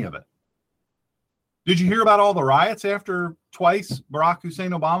about any of it. Did you hear about all the riots after twice Barack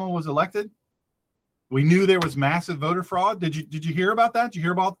Hussein Obama was elected? We knew there was massive voter fraud. Did you hear about that? Did you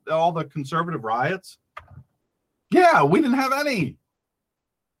hear about all the conservative riots? Yeah, we didn't have any.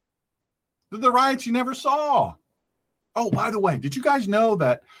 The riots you never saw. Oh, by the way, did you guys know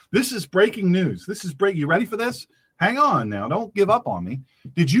that this is breaking news? You ready for this? Hang on now. Don't give up on me.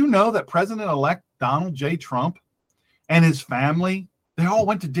 Did you know that President-elect Donald J. Trump and his family, they all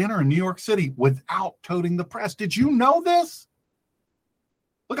went to dinner in New York City without toting the press? Did you know this?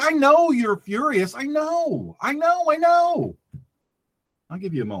 Look, I know you're furious. I know. I'll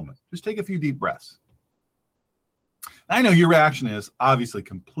give you a moment. Just take a few deep breaths. I know your reaction is obviously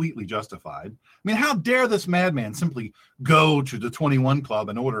completely justified. I mean, how dare this madman simply go to the 21 Club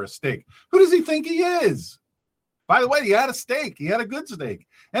and order a steak? Who does he think he is? By the way, he had a steak. He had a good steak.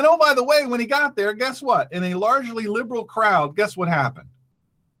 And oh, by the way, when he got there, guess what? In a largely liberal crowd, guess what happened?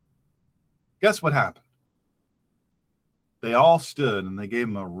 They all stood and they gave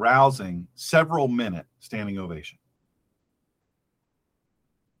him a rousing several-minute standing ovation.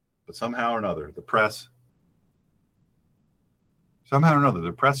 But somehow or another, the press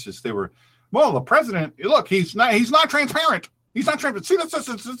just, the president, look, he's not transparent. He's not transparent. See, this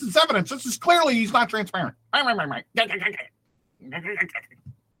is evidence. This is clearly he's not transparent.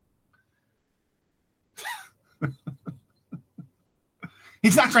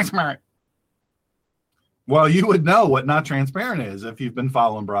 He's not transparent. Well, you would know what not transparent is if you've been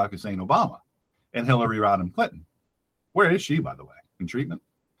following Barack Hussein Obama and Hillary Rodham Clinton. Where is she, by the way, in treatment?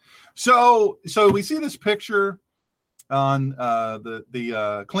 So we see this picture on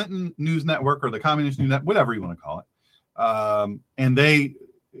the Clinton News Network or the Communist News Network, whatever you want to call it. And they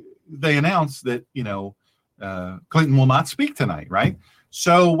announced that, Clinton will not speak tonight, right?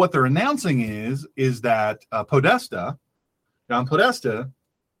 So what they're announcing is that John Podesta,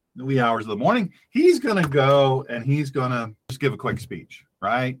 in the wee hours of the morning, he's going to go and he's going to just give a quick speech,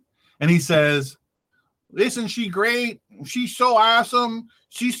 right? And he says, isn't she great? She's so awesome.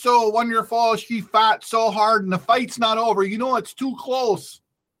 She's so wonderful. She fought so hard and the fight's not over. It's too close.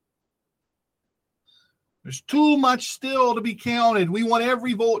 There's too much still to be counted. We want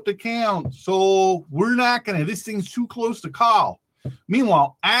every vote to count. So we're not going to, this thing's too close to call.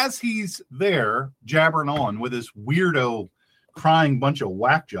 Meanwhile, as he's there jabbering on with this weirdo crying bunch of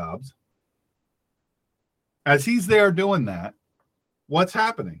whack jobs, as he's there doing that, what's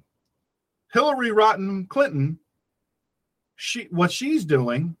happening? Hillary Rodham Clinton, what she's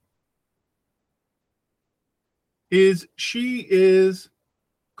doing is she is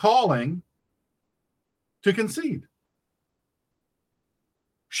calling to concede.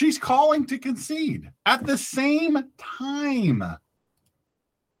 She's calling to concede at the same time.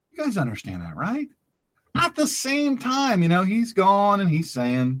 You guys understand that, right? At the same time, he's gone and he's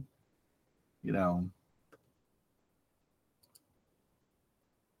saying, well,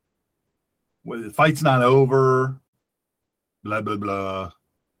 the fight's not over, blah, blah, blah.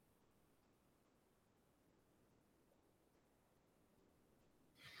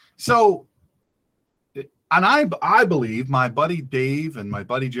 So, and I believe my buddy Dave and my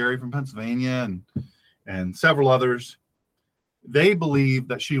buddy Jerry from Pennsylvania and several others, they believe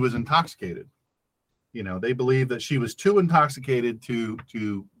that she was intoxicated. They believe that she was too intoxicated to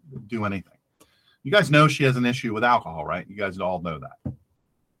do anything. You guys know she has an issue with alcohol, right? You guys all know that.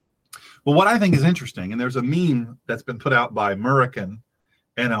 But what I think is interesting, and there's a meme that's been put out by Murican,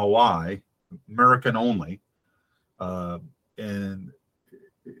 NLY, Murican only, and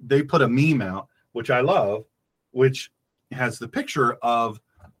they put a meme out, which I love, which has the picture of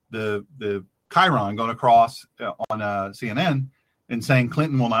the Chiron going across on CNN and saying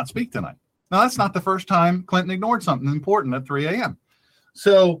Clinton will not speak tonight. Now, that's not the first time Clinton ignored something important at 3 a.m.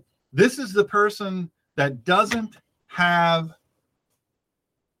 So this is the person that doesn't have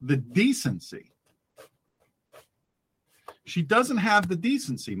the decency. She doesn't have the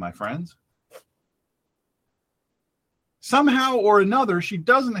decency, my friends. Somehow or another, she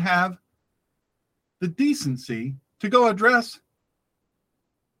doesn't have the decency to go address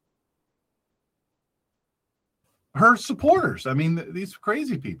her supporters. I mean, these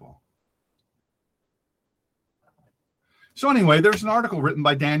crazy people. So anyway, there's an article written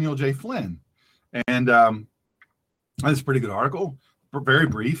by Daniel J. Flynn, and it's a pretty good article, very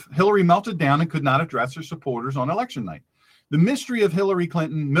brief. Hillary melted down and could not address her supporters on election night. The mystery of Hillary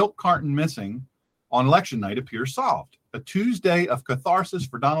Clinton milk carton missing on election night appears solved. A Tuesday of catharsis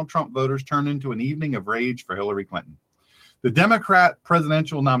for Donald Trump voters turned into an evening of rage for Hillary Clinton. The Democrat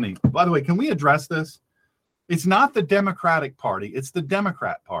presidential nominee. By the way, can we address this? It's not the Democratic Party. It's the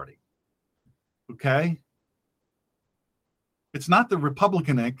Democrat Party. Okay? It's not the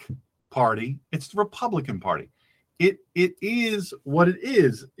Republicanic Party. It's the Republican Party. It is what it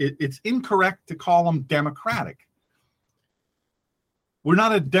is. It's incorrect to call them Democratic. We're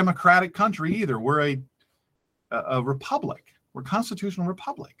not a democratic country either. We're a republic. We're a constitutional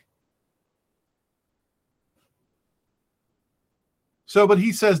republic. So, but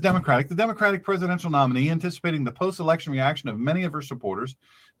he says Democratic. The Democratic presidential nominee, anticipating the post-election reaction of many of her supporters,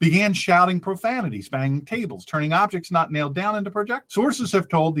 began shouting profanities, banging tables, turning objects not nailed down into projectiles. Sources have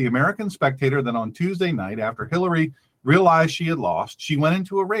told the American Spectator that on Tuesday night, after Hillary realized she had lost, she went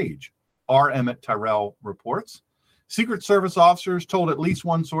into a rage. R. Emmett Tyrrell reports. Secret Service officers told at least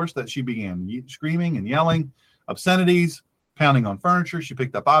one source that she began screaming and yelling obscenities, pounding on furniture. She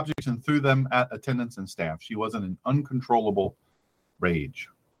picked up objects and threw them at attendants and staff. She was in an uncontrollable rage.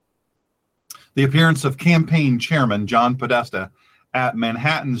 The appearance of campaign chairman John Podesta at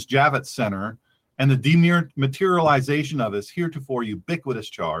Manhattan's Javits Center and the dematerialization of his heretofore ubiquitous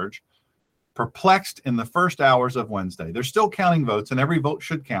charge perplexed in the first hours of Wednesday. They're still counting votes, and every vote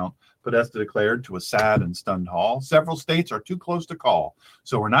should count, Podesta declared to a sad and stunned hall. Several states are too close to call,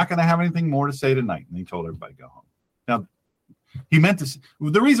 so we're not going to have anything more to say tonight. And he told everybody to go home. Now, he meant to.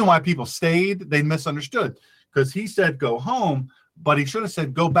 The reason why people stayed, they misunderstood, because he said go home, but he should have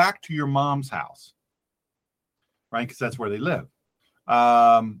said go back to your mom's house, right? Because that's where they live.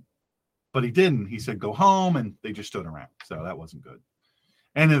 But he didn't. He said go home, and they just stood around. So that wasn't good.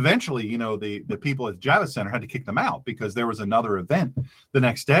 And eventually, the people at the Javits Center had to kick them out because there was another event the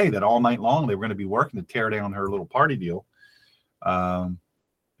next day that all night long they were going to be working to tear down her little party deal. And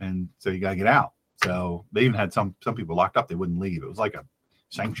so you got to get out. So they even had some people locked up. They wouldn't leave. It was like a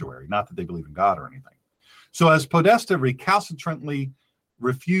sanctuary, not that they believe in God or anything. So as Podesta recalcitrantly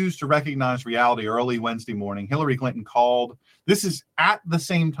refused to recognize reality early Wednesday morning, Hillary Clinton called. This is at the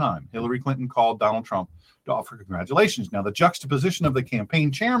same time Hillary Clinton called Donald Trump to offer congratulations. Now, the juxtaposition of the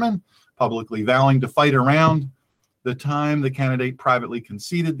campaign chairman publicly vowing to fight around the time the candidate privately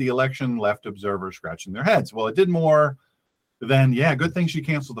conceded the election left observers scratching their heads. Well, it did more than, good thing she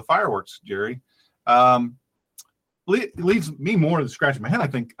canceled the fireworks, Jerry. It leaves me more to scratching my head.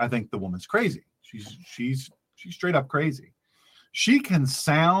 I think the woman's crazy. She's straight up crazy. She can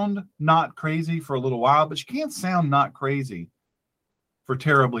sound not crazy for a little while, but she can't sound not crazy for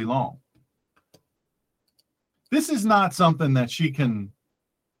terribly long. This is not something that she can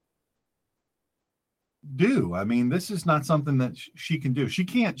do. I mean, this is not something that she can do. She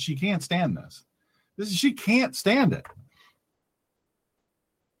can't stand this. She can't stand it.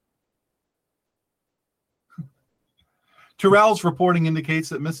 Terrell's reporting indicates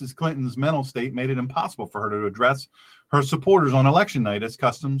that Mrs. Clinton's mental state made it impossible for her to address her supporters on election night as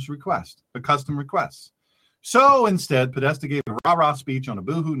custom requests. So instead, Podesta gave a rah-rah speech on a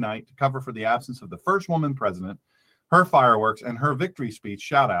boohoo night to cover for the absence of the first woman president, her fireworks, and her victory speech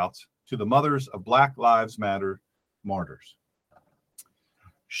shout-outs to the mothers of Black Lives Matter martyrs.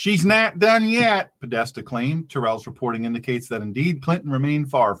 She's not done yet, Podesta claimed. Terrell's reporting indicates that indeed Clinton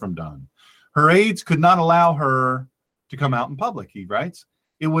remained far from done. Her aides could not allow her to come out in public, he writes.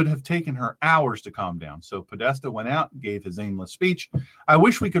 It would have taken her hours to calm down. So Podesta went out and gave his aimless speech. I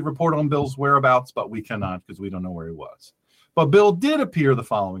wish we could report on Bill's whereabouts, but we cannot because we don't know where he was. But Bill did appear the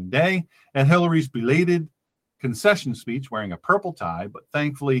following day at Hillary's belated concession speech wearing a purple tie, but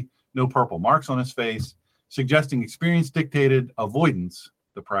thankfully no purple marks on his face, suggesting experience dictated avoidance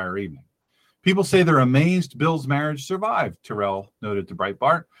the prior evening. People say they're amazed Bill's marriage survived, Terrell noted to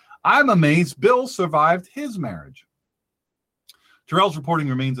Breitbart. I'm amazed Bill survived his marriage. Terrell's reporting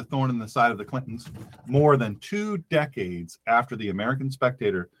remains a thorn in the side of the Clintons more than 2 decades after the American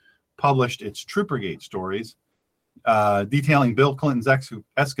Spectator published its Troopergate stories, detailing Bill Clinton's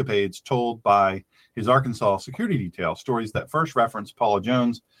escapades told by his Arkansas security detail, stories that first referenced Paula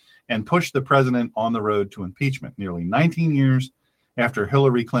Jones and pushed the president on the road to impeachment. Nearly 19 years after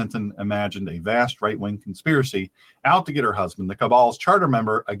Hillary Clinton imagined a vast right-wing conspiracy out to get her husband, the cabal's charter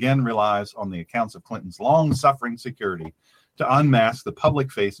member again relies on the accounts of Clinton's long-suffering security to unmask the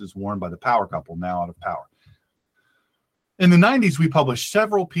public faces worn by the power couple now out of power. In the 90s, we published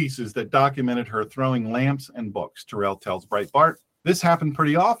several pieces that documented her throwing lamps and books, Terrell tells Breitbart. This happened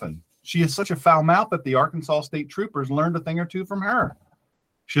pretty often. She has such a foul mouth that the Arkansas State Troopers learned a thing or two from her.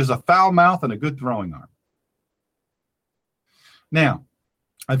 She has a foul mouth and a good throwing arm. Now,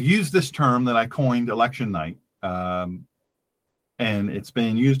 I've used this term that I coined election night, and it's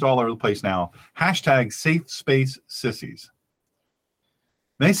been used all over the place now. Hashtag safe space sissies.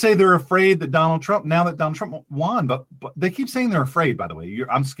 They say they're afraid that Donald Trump, now that Donald Trump won, but they keep saying they're afraid, by the way.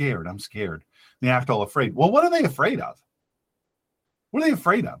 I'm scared. They act all afraid. Well, what are they afraid of? What are they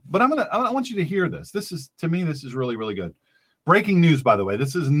afraid of? But I want you to hear this. This is really, really good. Breaking news, by the way.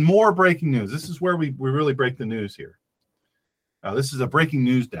 This is more breaking news. This is where we really break the news here. This is a breaking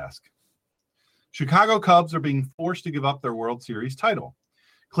news desk. Chicago Cubs are being forced to give up their World Series title.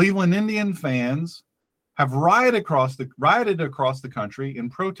 Cleveland Indian fans have rioted across the country in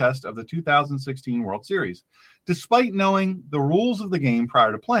protest of the 2016 World Series. Despite knowing the rules of the game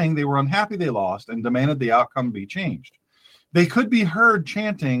prior to playing, they were unhappy they lost and demanded the outcome be changed. They could be heard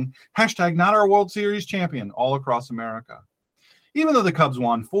chanting, hashtag not our World Series champion, all across America. Even though the Cubs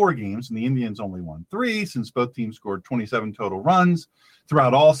won 4 games and the Indians only won 3, since both teams scored 27 total runs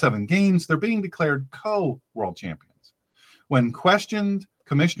throughout all 7 games, they're being declared co-world champions. When questioned,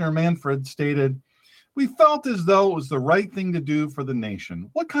 Commissioner Manfred stated, "We felt as though it was the right thing to do for the nation.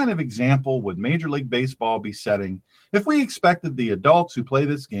 What kind of example would Major League Baseball be setting if we expected the adults who play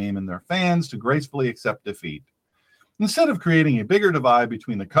this game and their fans to gracefully accept defeat? Instead of creating a bigger divide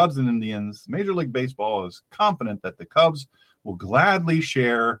between the Cubs and Indians, Major League Baseball is confident that the Cubs will gladly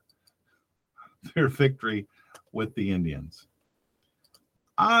share their victory with the Indians."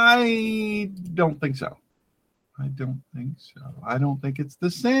 I don't think so. I don't think it's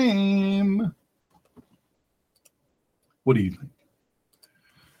the same. What do you think?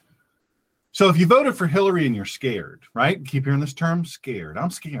 So if you voted for Hillary and you're scared, right? Keep hearing this term, scared. I'm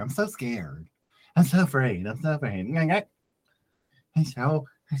scared. I'm so scared. I'm so afraid. I'm so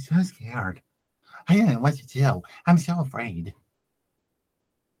scared. I don't know what to do. I'm so afraid.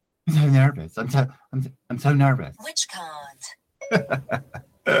 I'm so nervous. I'm so nervous. Which card?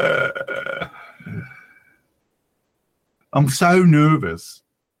 I'm so nervous.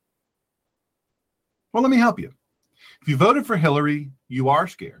 Well, let me help you. If you voted for Hillary, you are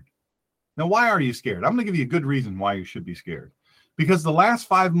scared. Now, why are you scared? I'm going to give you a good reason why you should be scared. Because the last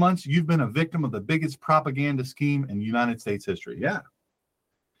 5 months, you've been a victim of the biggest propaganda scheme in United States history. Yeah.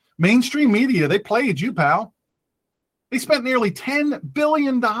 Mainstream media, they played you, pal. They spent nearly $10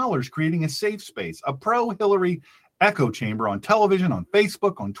 billion creating a safe space, a pro-Hillary echo chamber on television, on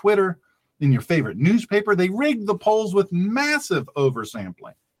Facebook, on Twitter, in your favorite newspaper. They rigged the polls with massive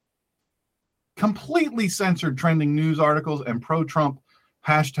oversampling, completely censored trending news articles and pro-Trump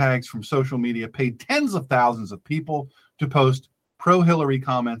hashtags from social media, paid tens of thousands of people to post pro-Hillary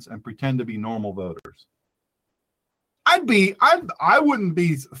comments and pretend to be normal voters. I wouldn't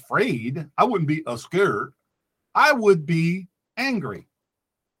be afraid. I wouldn't be scared. I would be angry.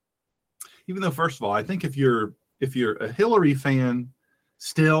 Even though, first of all, I think if you're a Hillary fan,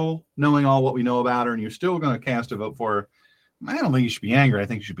 still knowing all what we know about her, and you're still going to cast a vote for her, I don't think you should be angry. I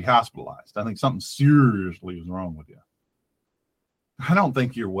think you should be hospitalized. I think something seriously is wrong with you. I don't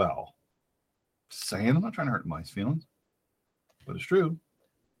think you're well. Just saying, I'm not trying to hurt anybody's feelings, but it's true.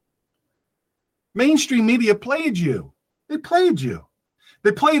 Mainstream media played you. They played you.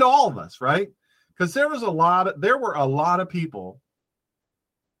 They played all of us, right? Because there were a lot of people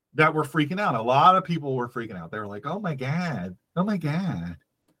that were freaking out. A lot of people were freaking out. They were like, oh my God,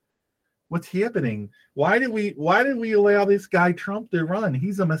 what's happening? Why did we allow this guy Trump to run?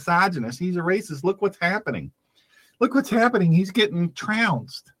 He's a misogynist. He's a racist. Look what's happening. He's getting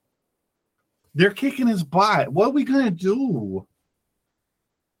trounced. They're kicking his butt. What are we going to do?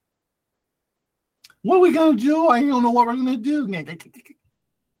 I don't know what we're going to do.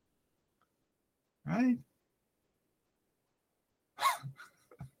 Right?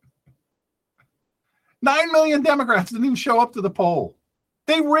 Nine million Democrats didn't even show up to the poll.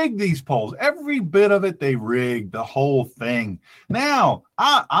 They rigged these polls. Every bit of it, they rigged the whole thing. Now,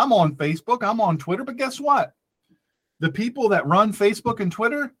 I'm on Facebook. I'm on Twitter. But guess what? The people that run Facebook and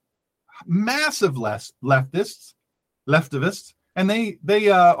Twitter, massive leftists, and they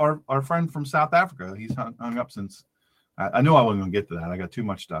are our friend from South Africa. He's hung up since. I knew I wasn't going to get to that. I got too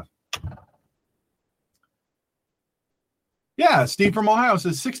much stuff. Yeah, Steve from Ohio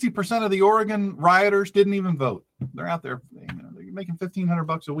says 60% of the Oregon rioters didn't even vote. They're out there, they're making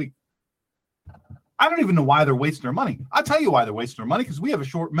 $1,500 a week. I don't even know why they're wasting their money. I'll tell you why they're wasting their money, because we have a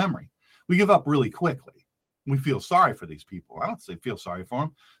short memory. We give up really quickly. We feel sorry for these people. I don't say feel sorry for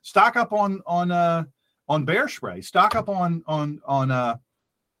them. Stock up on bear spray. Stock up on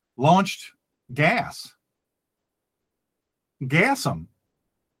launched gas. Gas them.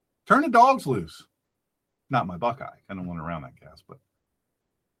 Turn the dogs loose. Not my Buckeye. I don't want her around that gas, but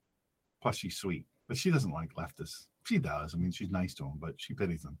plus she's sweet. But she doesn't like leftists. She does. I mean, she's nice to them, but she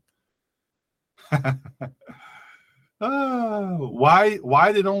pities them. Why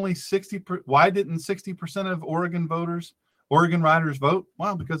didn't 60% of Oregon riders vote?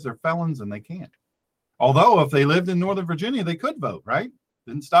 Well, because they're felons and they can't. Although if they lived in Northern Virginia, they could vote, right?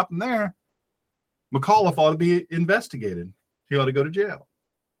 Didn't stop them there. McAuliffe ought to be investigated. He ought to go to jail.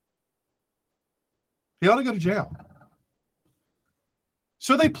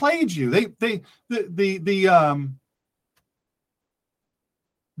 So they played you. The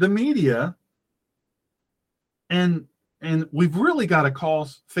media, and we've really got to call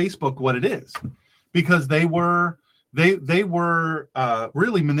Facebook what it is, because they were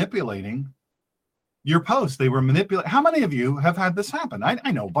really manipulating your posts. They were manipulating. How many of you have had this happen?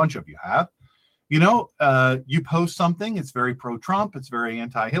 I know a bunch of you have. You post something. It's very pro-Trump. It's very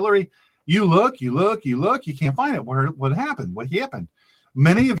anti-Hillary. You look, you can't find it. What happened? What happened?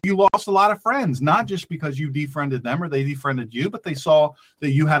 Many of you lost a lot of friends, not just because you defriended them or they defriended you, but they saw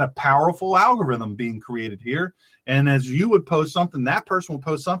that you had a powerful algorithm being created here. And as you would post something, that person would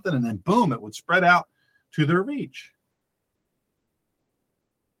post something, and then boom, it would spread out to their reach.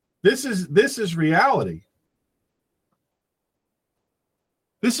 This is reality.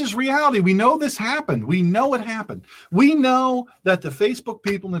 This is reality. We know this happened. We know it happened. We know that the Facebook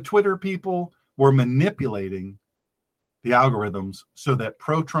people and the Twitter people were manipulating the algorithms so that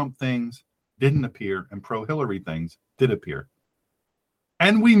pro-Trump things didn't appear and pro-Hillary things did appear.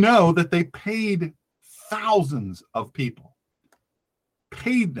 And we know that they paid thousands of people,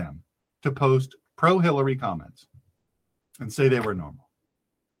 paid them to post pro-Hillary comments and say they were normal.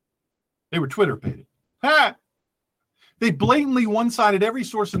 They were Twitter paid. Ha! They blatantly one-sided every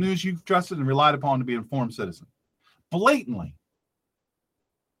source of news you've trusted and relied upon to be an informed citizen. Blatantly.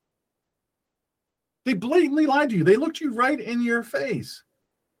 They blatantly lied to you. They looked you right in your face.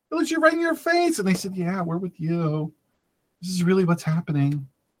 And they said, yeah, we're with you. This is really what's happening.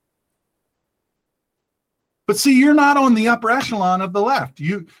 But see, you're not on the upper echelon of the left.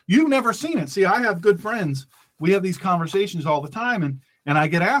 You've never seen it. See, I have good friends. We have these conversations all the time, and I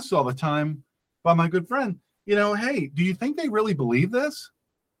get asked all the time by my good friend, hey, do you think they really believe this?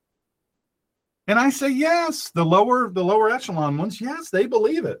 And I say, yes, the lower echelon ones, yes, they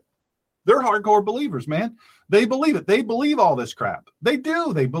believe it. They're hardcore believers, man. They believe it. They believe all this crap. They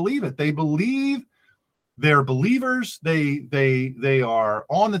do. They believe it. They believe they're believers. They are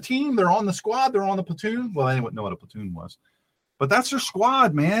on the team. They're on the squad. They're on the platoon. Well, I didn't know what a platoon was, but that's their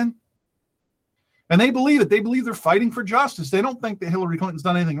squad, man. And they believe it. They believe they're fighting for justice. They don't think that Hillary Clinton's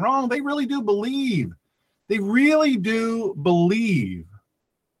done anything wrong. They really do believe. They really do believe.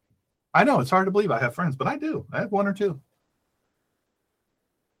 I know it's hard to believe. I have friends, but I do. I have one or two.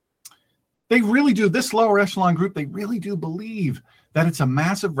 They really do. This lower echelon group, they really do believe that it's a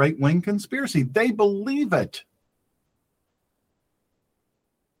massive right-wing conspiracy. They believe it.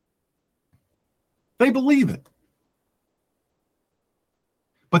 They believe it.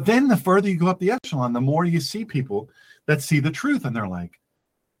 But then the further you go up the echelon, the more you see people that see the truth, and they're like,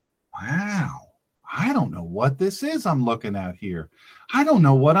 wow, I don't know what this is I'm looking at here. I don't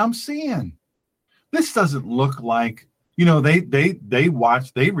know what I'm seeing. This doesn't look like, they read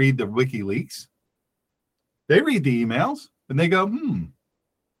the WikiLeaks. They read the emails and they go,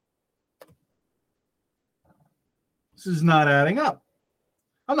 this is not adding up.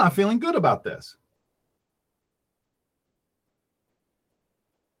 I'm not feeling good about this.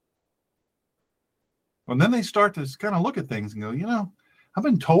 And then they start to kind of look at things and go, I've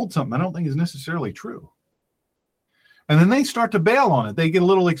been told something I don't think is necessarily true. And then they start to bail on it. They get a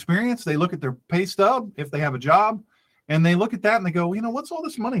little experience. They look at their pay stub if they have a job, and they look at that and they go, what's all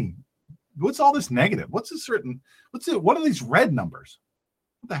this money? What's all this negative? What are these red numbers?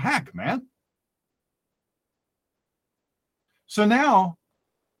 What the heck, man? So now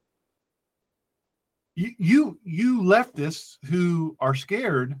you leftists who are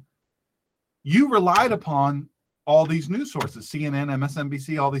scared, you relied upon all these news sources, CNN,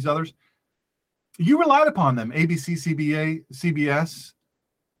 MSNBC, all these others. You relied upon them, ABC, CBS,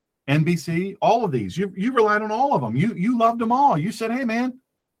 NBC, all of these. You relied on all of them. You loved them all. You said, hey, man,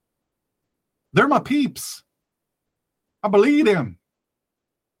 they're my peeps. I believe them.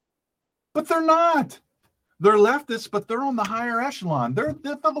 But they're not. They're leftists, but they're on the higher echelon. They're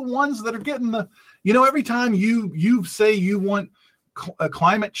the ones that are getting every time you say you want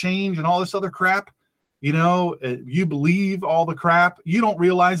climate change and all this other crap, you believe all the crap, you don't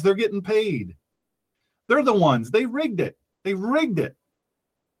realize they're getting paid. They're the ones. They rigged it.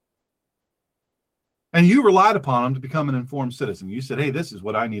 And you relied upon them to become an informed citizen. You said, hey, this is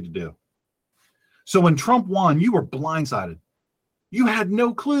what I need to do. So when Trump won, you were blindsided. You had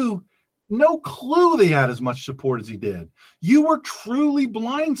no clue they had as much support as he did. You were truly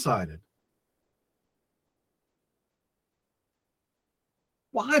blindsided.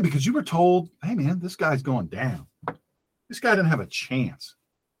 Why? Because you were told, hey, man, this guy's going down. This guy didn't have a chance.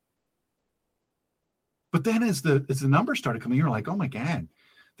 But then as the numbers started coming, you're like, oh, my God,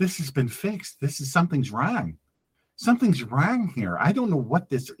 this has been fixed. Something's wrong. Something's wrong here. I don't know what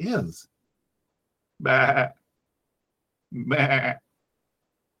this is. Bah. Bah.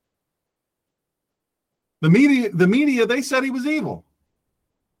 The media, they said he was evil.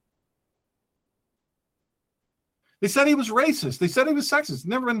 They said he was racist. They said he was sexist.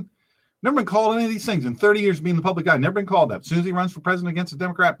 Never been called any of these things in 30 years being the public guy. Never been called that. As soon as he runs for president against a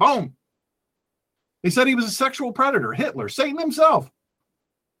Democrat, boom. They said he was a sexual predator, Hitler, Satan himself.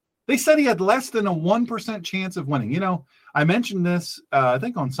 They said he had less than a 1% chance of winning. I mentioned this, I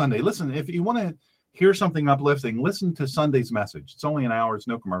think on Sunday. Listen, if you want to hear something uplifting, listen to Sunday's message. It's only an hour. It's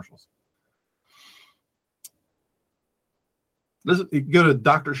no commercials. Go to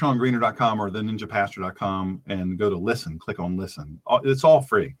drshawngreener.com or theninjapastor.com and go to listen. Click on listen. It's all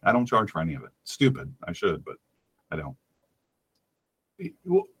free. I don't charge for any of it. Stupid. I should, but I don't.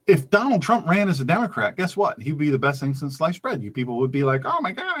 If Donald Trump ran as a Democrat, guess what? He'd be the best thing since sliced bread. You people would be like, oh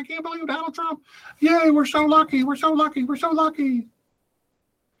my God, I can't believe Donald Trump. Yay, we're so lucky. We're so lucky. We're so lucky.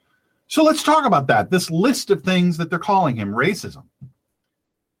 So let's talk about that. This list of things that they're calling him racism.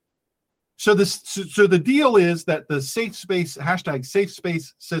 So the deal is that the safe space, hashtag safe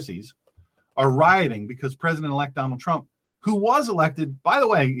space sissies, are rioting because President-elect Donald Trump, who was elected, by the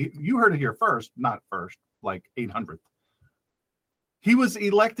way, you heard it here first, not first, like 800th. He was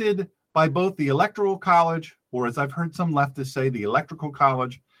elected by both the Electoral College, or as I've heard some leftists say, the Electoral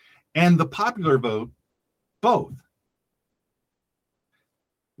College, and the popular vote, both.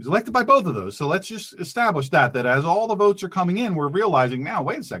 He was elected by both of those. So let's just establish that as all the votes are coming in, we're realizing now,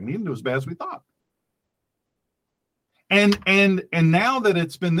 wait a second, he didn't do as bad as we thought. And now that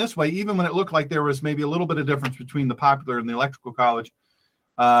it's been this way, even when it looked like there was maybe a little bit of difference between the popular and the Electoral College,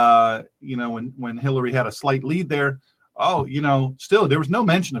 when Hillary had a slight lead there, still there was no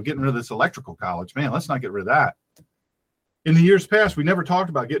mention of getting rid of this Electoral College. Man, let's not get rid of that. In the years past, we never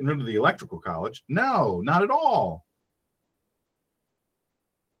talked about getting rid of the Electoral College. No, not at all.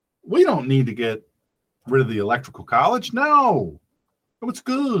 We don't need to get rid of the Electoral College. No, it was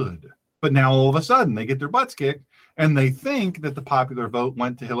good. But now all of a sudden they get their butts kicked and they think that the popular vote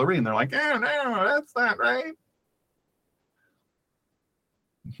went to Hillary and they're like, oh, no, that's not right.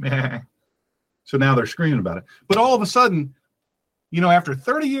 So now they're screaming about it. But all of a sudden, after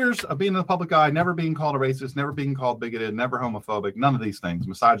 30 years of being in the public eye, never being called a racist, never being called bigoted, never homophobic, none of these things,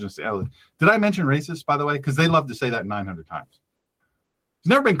 misogynist. Did I mention racist, by the way? Because they love to say that 900 times. He's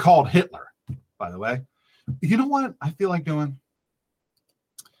never been called Hitler, by the way. You know what I feel like doing?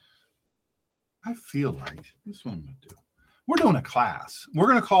 This is what I'm going to do. We're doing a class. We're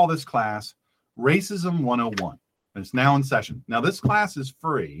going to call this class Racism 101. It's now in session. Now, this class is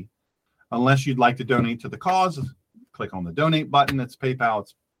free unless you'd like to donate to the cause. click on the donate button. It's PayPal.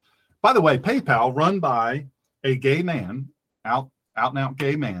 It's, by the way, PayPal run by a gay man, out and out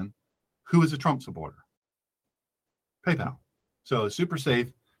gay man, who is a Trump supporter. PayPal. So it's super safe.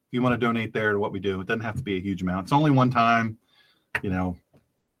 If you want to donate there to what we do, it doesn't have to be a huge amount. It's only one time, if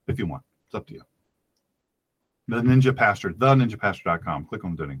you want. It's up to you. The Ninja Pastor, theninjapastor.com. Click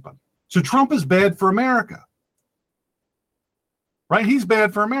on the donate button. So Trump is bad for America. Right? He's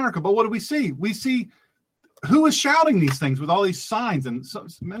bad for America. But what do we see? We see who is shouting these things with all these signs. And so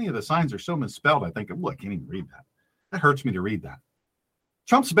many of the signs are so misspelled, I think, look, I can't even read that. That hurts me to read that.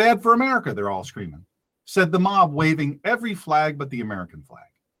 Trump's bad for America, they're all screaming. Said the mob, waving every flag but the American flag.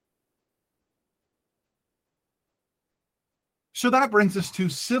 So that brings us to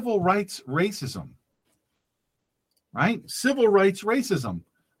civil rights racism. Right? Civil rights racism.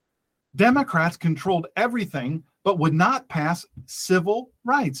 Democrats controlled everything but would not pass civil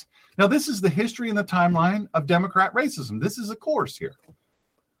rights. Now, this is the history and the timeline of Democrat racism. This is a course here.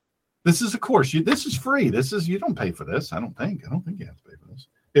 This is a course. This is free. You don't pay for this. I don't think you have to pay for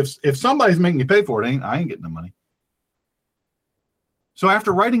this. If somebody's making you pay for it, I ain't getting the money. So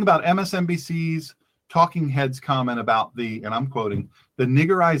after writing about MSNBC's Talking Heads comment about and I'm quoting, the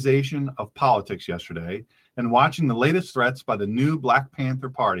niggerization of politics yesterday, and watching the latest threats by the new Black Panther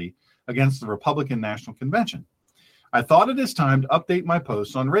Party against the Republican National Convention, I thought it is time to update my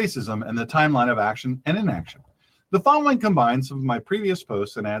posts on racism and the timeline of action and inaction. The following combines some of my previous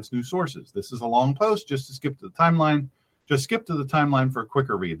posts and adds new sources. This is a long post. Just skip to the timeline for a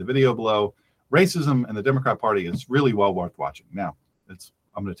quicker read. The video below, racism and the Democrat Party, is really well worth watching. Now,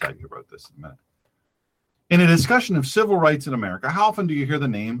 I'm going to tell you who wrote this in a minute. In a discussion of civil rights in America, how often do you hear the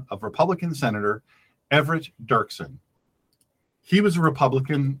name of Republican Senator Everett Dirksen? He was a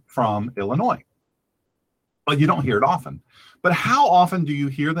Republican from Illinois. But you don't hear it often. But how often do you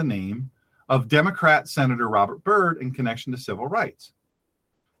hear the name of Democrat Senator Robert Byrd in connection to civil rights?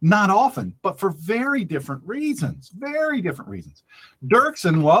 Not often, but for very different reasons. Very different reasons.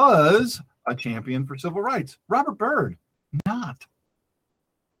 Dirksen was a champion for civil rights. Robert Byrd, not.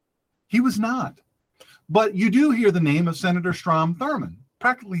 He was not. But you do hear the name of Senator Strom Thurmond,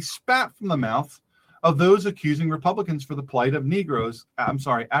 practically spat from the mouth of those accusing Republicans for the plight of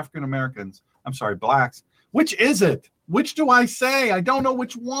African Americans, blacks. Which is it? Which do I say? I don't know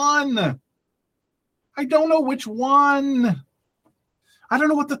which one. I don't know what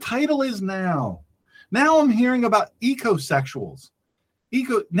the title is now. Now I'm hearing about ecosexuals.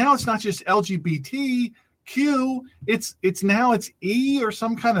 Now it's not just LGBTQ. It's E or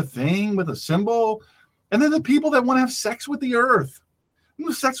some kind of thing with a symbol. And then the people that want to have sex with the earth.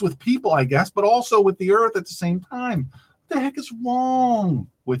 Sex with people, I guess, but also with the earth at the same time. What the heck is wrong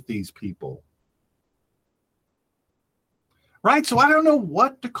with these people? Right? So I don't know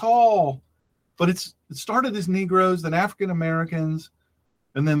what to call, but it started as Negroes, then African Americans,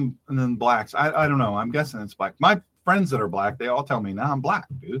 and then blacks. I don't know. I'm guessing it's black. My friends that are black, they all tell me, now I'm black,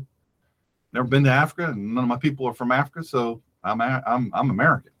 dude. Never been to Africa, and none of my people are from Africa, so I'm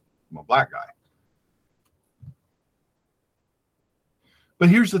American. I'm a black guy. But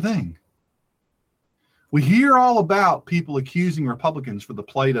here's the thing. We hear all about people accusing Republicans for the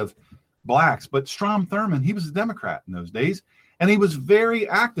plight of blacks, but Strom Thurmond, he was a Democrat in those days, and he was very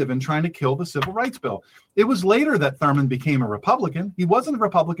active in trying to kill the civil rights bill. It was later that Thurmond became a Republican. He wasn't a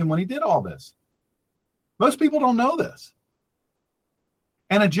Republican when he did all this. Most people don't know this.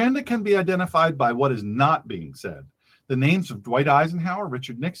 An agenda can be identified by what is not being said. The names of Dwight Eisenhower,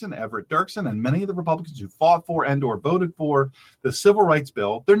 Richard Nixon, Everett Dirksen, and many of the Republicans who fought for and or voted for the civil rights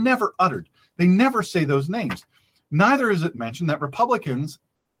bill, they're never uttered. They never say those names. Neither is it mentioned that Republicans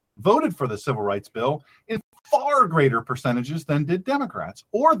voted for the civil rights bill in far greater percentages than did Democrats,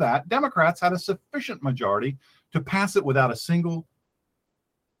 or that Democrats had a sufficient majority to pass it without a single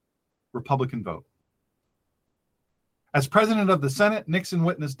Republican vote. As president of the Senate, Nixon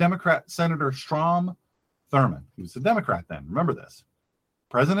witnessed Democrat Senator Strom Thurmond. He was a Democrat then. Remember this.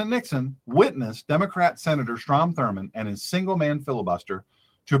 President Nixon witnessed Democrat Senator Strom Thurmond and his single-man filibuster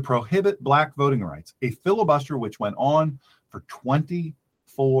to prohibit black voting rights, a filibuster which went on for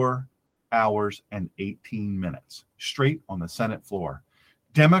 24 hours and 18 minutes, straight on the Senate floor.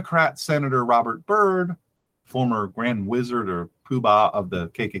 Democrat Senator Robert Byrd, former Grand Wizard or Poobah of the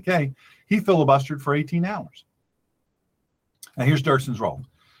KKK, he filibustered for 18 hours. Now here's Dirksen's role.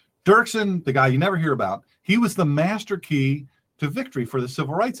 Dirksen, the guy you never hear about, he was the master key to victory for the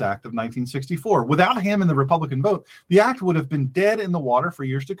Civil Rights Act of 1964. Without him and the Republican vote, the act would have been dead in the water for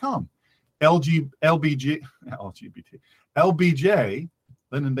years to come. LBJ,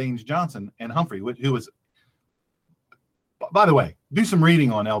 Lyndon Baines Johnson, and Humphrey, who was, by the way, do some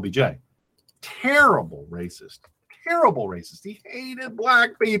reading on LBJ. Terrible racist, terrible racist. He hated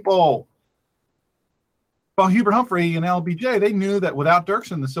black people. Well, Hubert Humphrey and LBJ, they knew that without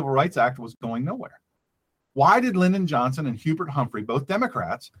Dirksen, the Civil Rights Act was going nowhere. Why did Lyndon Johnson and Hubert Humphrey, both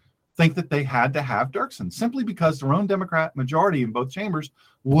Democrats, think that they had to have Dirksen? Simply because their own Democrat majority in both chambers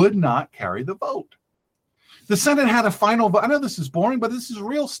would not carry the vote. The Senate had a final vote. I know this is boring, but this is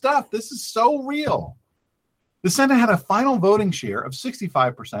real stuff. This is so real. The Senate had a final voting share of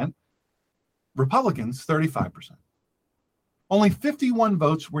 65%, Republicans 35%. Only 51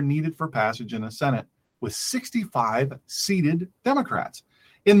 votes were needed for passage in the Senate, with 65 seated Democrats.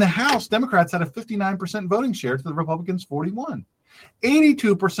 In the House, Democrats had a 59% voting share to the Republicans' 41.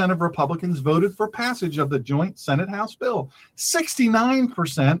 82% of Republicans voted for passage of the joint Senate-House bill.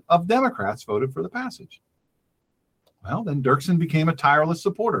 69% of Democrats voted for the passage. Well, then Dirksen became a tireless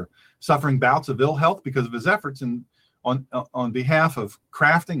supporter, suffering bouts of ill health because of his efforts on behalf of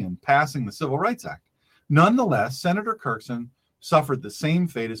crafting and passing the Civil Rights Act. Nonetheless, Senator Dirksen suffered the same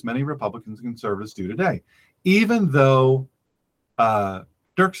fate as many Republicans and conservatives do today. Even though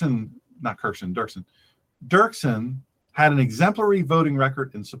Dirksen had an exemplary voting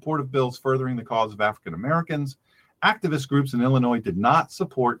record in support of bills furthering the cause of African Americans, activist groups in Illinois did not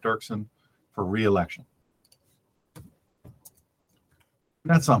support Dirksen for re-election.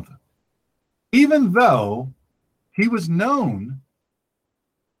 That's something. Even though he was known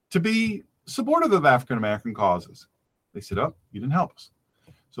to be supportive of African American causes, they said, "Oh, you didn't help us."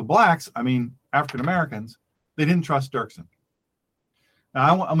 So African Americans, they didn't trust Dirksen.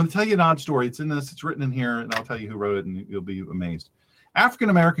 Now, I'm going to tell you an odd story. It's in this, it's written in here, and I'll tell you who wrote it, and you'll be amazed. African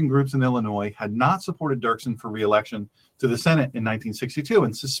American groups in Illinois had not supported Dirksen for re-election to the Senate in 1962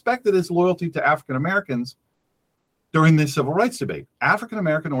 and suspected his loyalty to African Americans during the civil rights debate. African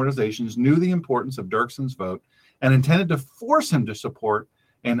American organizations knew the importance of Dirksen's vote and intended to force him to support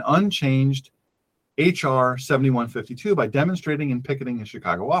an unchanged H.R. 7152 by demonstrating and picketing his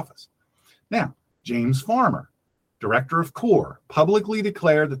Chicago office. Now, James Farmer, director of CORE, publicly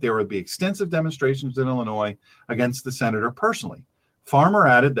declared that there would be extensive demonstrations in Illinois against the senator personally. Farmer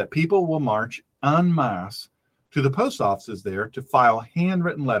added that people will march en masse to the post offices there to file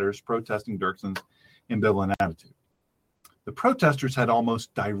handwritten letters protesting Dirksen's ambivalent attitude. The protesters had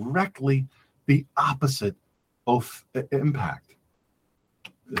almost directly the opposite of impact.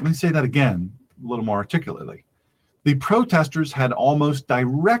 Let me say that again a little more articulately. The protesters had almost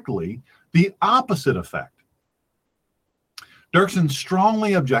directly the opposite effect. Dirksen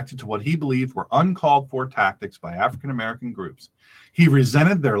strongly objected to what he believed were uncalled for tactics by African American groups. He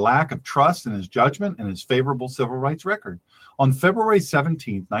resented their lack of trust in his judgment and his favorable civil rights record. On February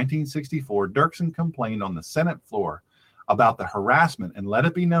 17, 1964, Dirksen complained on the Senate floor about the harassment and let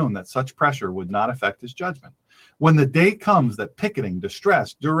it be known that such pressure would not affect his judgment. When the day comes that picketing,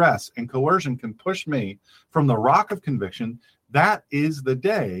 distress, duress, and coercion can push me from the rock of conviction, that is the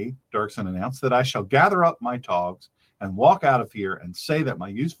day, Dirksen announced, that I shall gather up my togs and walk out of here and say that my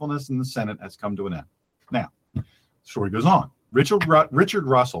usefulness in the Senate has come to an end. Now, the story goes on. Richard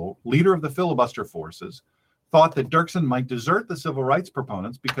Russell, leader of the filibuster forces, thought that Dirksen might desert the civil rights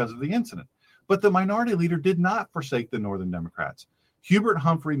proponents because of the incident. But the minority leader did not forsake the Northern Democrats. Hubert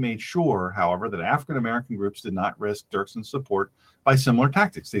Humphrey made sure, however, that African American groups did not risk Dirksen's support by similar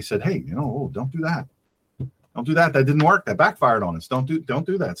tactics. They said, "Hey, don't do that. Don't do that. That didn't work. That backfired on us. Don't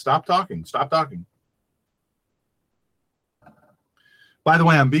do that. Stop talking. Stop talking." By the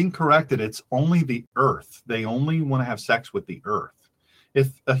way, I'm being corrected. It's only the earth. They only want to have sex with the earth.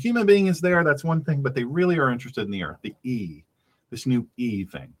 If a human being is there, that's one thing, but they really are interested in the earth, the E, this new E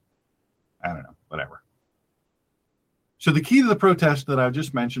thing. I don't know, whatever. So the key to the protest that I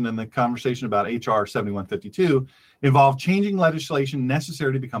just mentioned in the conversation about H.R. 7152 involved changing legislation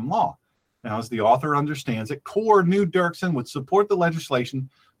necessary to become law. Now, as the author understands it, CORE knew Dirksen would support the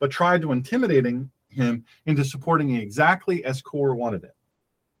legislation, but tried to intimidate him into supporting it exactly as CORE wanted it.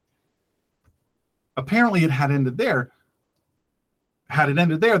 Apparently, it had ended there. Had it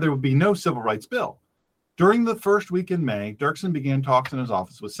ended there, there would be no civil rights bill. During the first week in May, Dirksen began talks in his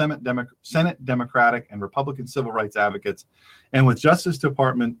office with Senate Democratic and Republican civil rights advocates and with Justice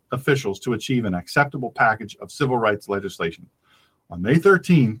Department officials to achieve an acceptable package of civil rights legislation. On May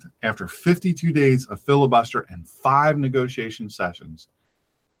 13th, after 52 days of filibuster and 5 negotiation sessions,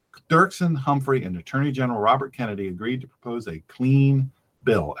 Dirksen, Humphrey, and Attorney General Robert Kennedy agreed to propose a clean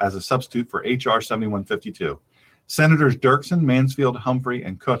bill as a substitute for H.R. 7152. Senators Dirksen, Mansfield, Humphrey,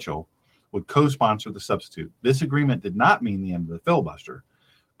 and Kuchel would co-sponsor the substitute. This agreement did not mean the end of the filibuster,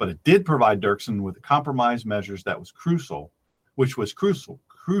 but it did provide Dirksen with compromise measures that was crucial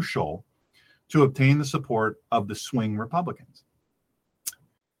to obtain the support of the swing Republicans.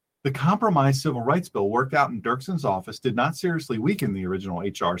 The compromise civil rights bill worked out in Dirkson's office did not seriously weaken the original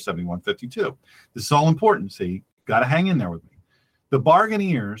H.R. 7152. This is all important, see? Got to hang in there with me. The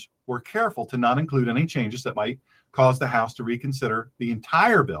bargaineers were careful to not include any changes that might cause the House to reconsider the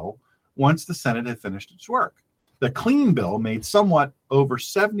entire bill once the Senate had finished its work. The clean bill made somewhat over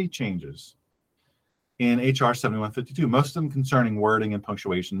 70 changes in H.R. 7152, most of them concerning wording and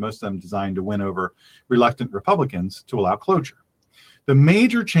punctuation, most of them designed to win over reluctant Republicans to allow closure. The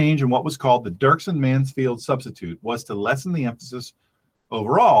major change in what was called the Dirksen-Mansfield substitute was to lessen the emphasis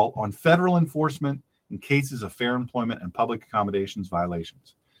overall on federal enforcement in cases of fair employment and public accommodations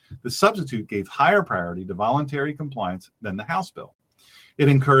violations. The substitute gave higher priority to voluntary compliance than the House bill. It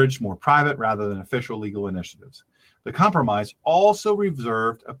encouraged more private rather than official legal initiatives. The compromise also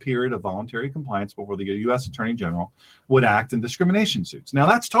reserved a period of voluntary compliance before the U.S. Attorney General would act in discrimination suits. Now,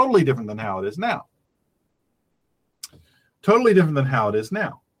 that's totally different than how it is now. Totally different than how it is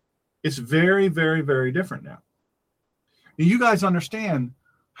now. It's very, very, very different now. You guys understand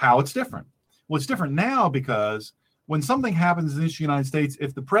how it's different. Well, it's different now because when something happens in the United States,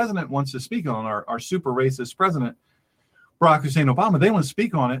 if the president wants to speak on our super racist president, Barack Hussein Obama, they want to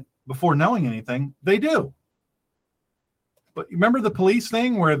speak on it before knowing anything, they do. But remember the police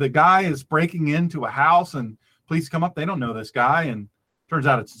thing where the guy is breaking into a house and police come up, they don't know this guy, and turns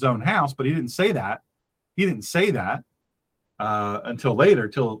out it's his own house, but he didn't say that. He didn't say that until later,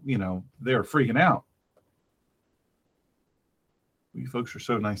 till, they were freaking out. You folks are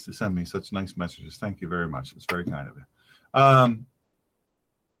so nice to send me such nice messages. Thank you very much. It's very kind of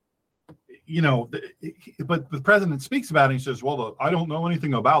you. But the president speaks about it and he says, well, I don't know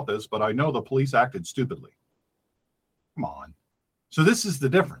anything about this, but I know the police acted stupidly. Come on. So this is the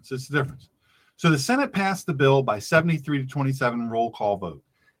difference. It's the difference. So the Senate passed the bill by 73-27 roll call vote.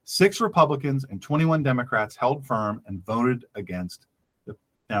 6 Republicans and 21 Democrats held firm and voted against it.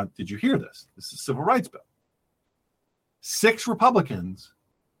 Now, did you hear this? This is a civil rights bill. 6 Republicans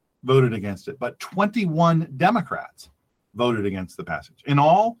voted against it, but 21 Democrats voted against the passage. In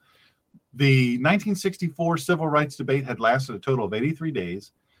all, the 1964 civil rights debate had lasted a total of 83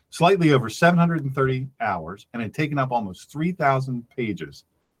 days, slightly over 730 hours, and had taken up almost 3,000 pages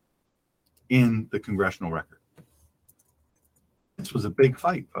in the congressional record. This was a big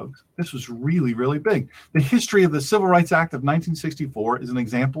fight, folks. This was really, really big. The history of the Civil Rights Act of 1964 is an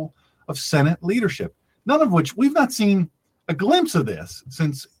example of Senate leadership, none of which we've not seen a glimpse of this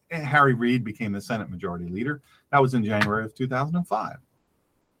since Harry Reid became the Senate Majority Leader. That was in January of 2005.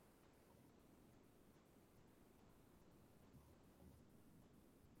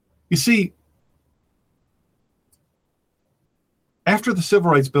 You see, after the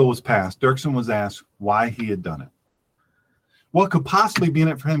Civil Rights Bill was passed, Dirksen was asked why he had done it. What could possibly be in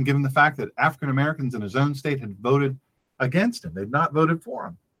it for him, given the fact that African Americans in his own state had voted against him? They'd not voted for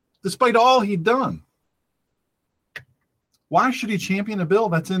him, despite all he'd done. Why should he champion a bill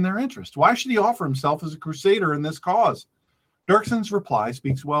that's in their interest? Why should he offer himself as a crusader in this cause? Dirksen's reply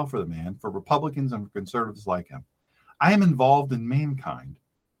speaks well for the man, for Republicans and for conservatives like him. I am involved in mankind,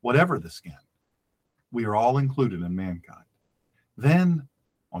 whatever the skin. We are all included in mankind. Then,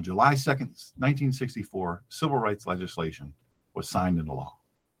 on July 2nd, 1964, civil rights legislation was signed into law.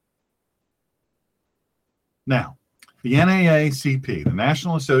 Now, the NAACP, the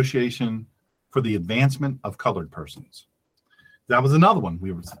National Association for the Advancement of Colored Persons. That was another one.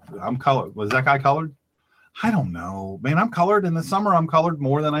 I'm colored. Was that guy colored? I don't know. Man, I'm colored. In the summer, I'm colored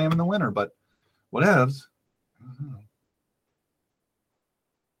more than I am in the winter, but whatevs.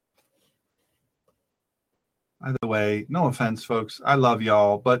 By the way, no offense, folks. I love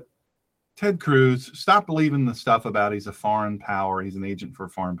y'all, but Ted Cruz, stop believing the stuff about he's a foreign power. He's an agent for a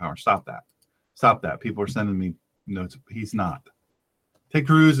foreign power. Stop that. Stop that. People are sending me notes. He's not. Ted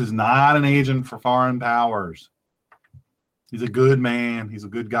Cruz is not an agent for foreign powers. He's a good man. He's a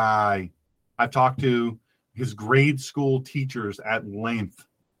good guy. I've talked to his grade school teachers at length.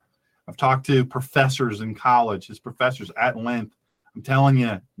 I've talked to professors in college, his professors at length. I'm telling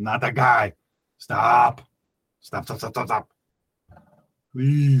you, not that guy. Stop. Stop.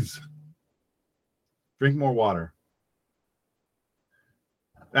 Please. Drink more water.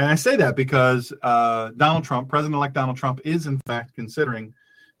 And I say that because Donald Trump, President-elect Donald Trump, is in fact considering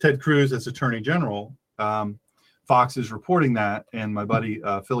Ted Cruz as Attorney General. Fox is reporting that, and my buddy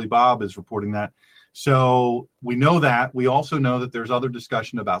Philly Bob is reporting that. So we know that. We also know that there's other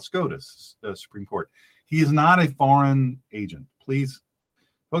discussion about SCOTUS, the Supreme Court. He is not a foreign agent. Please,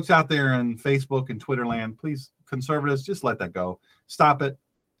 folks out there in Facebook and Twitter land, please, conservatives, just let that go. Stop it.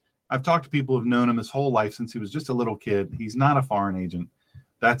 I've talked to people who've known him his whole life since he was just a little kid. He's not a foreign agent.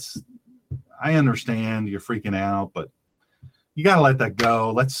 I understand you're freaking out, but You got to let that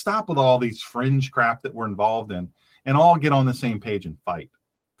go. Let's stop with all these fringe crap that we're involved in and all get on the same page and fight.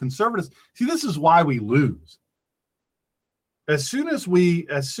 Conservatives, see, this is why we lose. As soon as we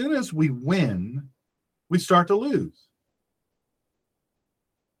win, we start to lose.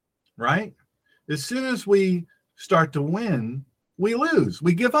 Right? As soon as we start to win, we lose.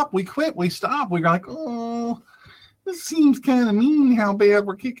 We give up. We quit. We stop. We're like, oh, this seems kind of mean how bad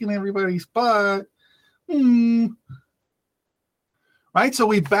we're kicking everybody's butt. Right? So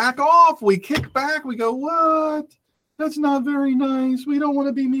we back off. We kick back. We go, what? That's not very nice. We don't want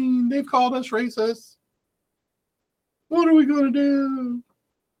to be mean. They've called us racist. What are we going to do?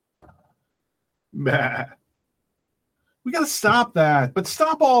 Bah. We got to stop that. But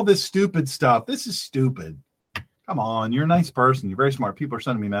stop all this stupid stuff. This is stupid. Come on. You're a nice person. You're very smart. People are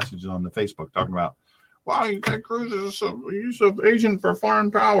sending me messages on the Facebook talking about, wow, Ted Cruz is a use of agent for foreign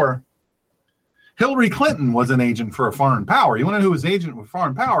power. Hillary Clinton was an agent for a foreign power. You want to know who was agent for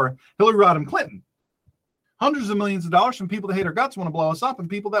foreign power? Hillary Rodham Clinton. Hundreds of millions of dollars from people that hate our guts, want to blow us up, and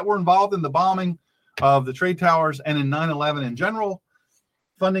people that were involved in the bombing of the trade towers and in 9/11 in general,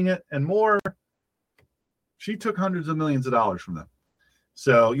 funding it and more. She took hundreds of millions of dollars from them.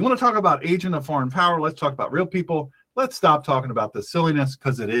 So you want to talk about agent of foreign power? Let's talk about real people. Let's stop talking about the silliness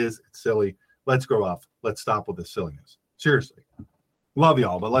because it's silly. Let's grow up. Let's stop with the silliness. Seriously. Love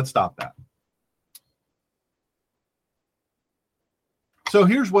y'all, but let's stop that. So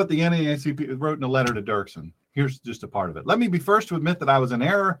here's what the NAACP wrote in a letter to Dirksen. Here's just a part of it. Let me be first to admit that I was in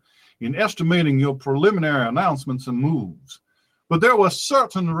error in estimating your preliminary announcements and moves. But there were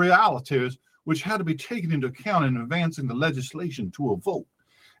certain realities which had to be taken into account in advancing the legislation to a vote.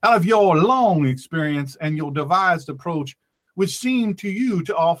 Out of your long experience and your devised approach, which seemed to you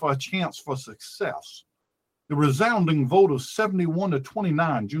to offer a chance for success, the resounding vote of 71 to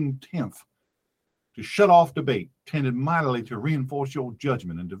 29, June 10th, to shut off debate tended mightily to reinforce your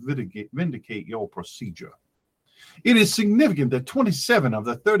judgment and to vindicate your procedure. It is significant that 27 of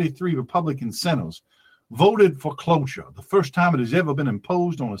the 33 Republican senators voted for cloture, the first time it has ever been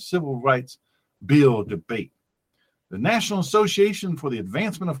imposed on a civil rights bill debate. The National Association for the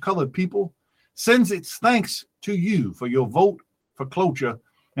Advancement of Colored People sends its thanks to you for your vote for cloture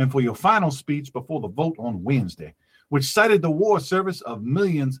and for your final speech before the vote on Wednesday, which cited the war service of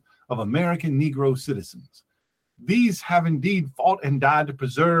millions of American Negro citizens. These have indeed fought and died to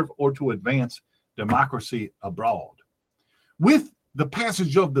preserve or to advance democracy abroad. With the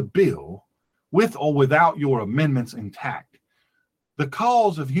passage of the bill, with or without your amendments intact, the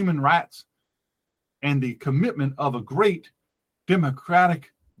cause of human rights and the commitment of a great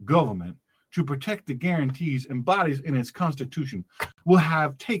democratic government to protect the guarantees embodied in its Constitution will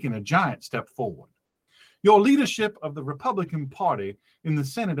have taken a giant step forward. Your leadership of the Republican Party in the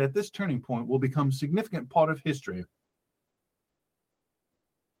Senate at this turning point will become a significant part of history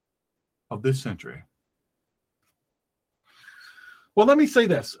of this century. Well, let me say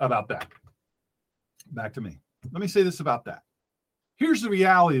this about that. Back to me. Let me say this about that. Here's the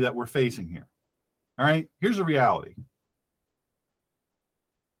reality that we're facing here. All right? Here's the reality.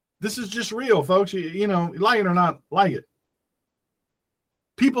 This is just real, folks. You know, like it or not, like it.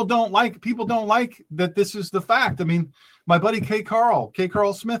 People don't like that this is the fact. I mean, my buddy K. Carl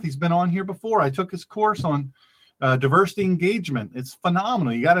Smith, he's been on here before. I took his course on diversity engagement. It's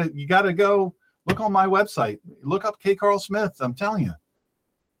phenomenal. You gotta go look on my website. Look up K. Carl Smith. I'm telling you,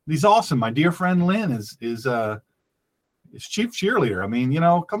 he's awesome. My dear friend Lynn is chief cheerleader. I mean, you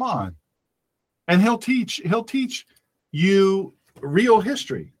know, come on. And he'll teach you real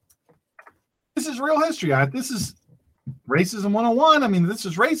history. This is real history. This is Racism 101. I mean, this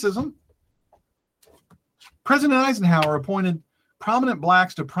is racism. President Eisenhower appointed prominent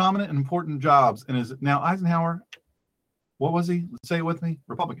blacks to prominent and important jobs. And is now Eisenhower, what was he? Let's say it with me.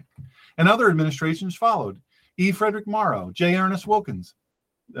 Republican. And other administrations followed. E. Frederick Morrow, J. Ernest Wilkins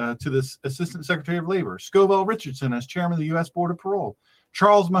to this Assistant Secretary of Labor. Scoville Richardson as Chairman of the U.S. Board of Parole.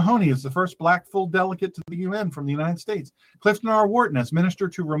 Charles Mahoney is the first black full delegate to the UN from the United States. Clifton R. Wharton as Minister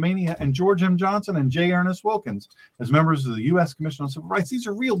to Romania, and George M. Johnson and J. Ernest Wilkins as members of the U.S. Commission on Civil Rights. These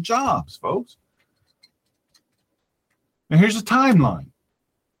are real jobs, folks. And here's a timeline.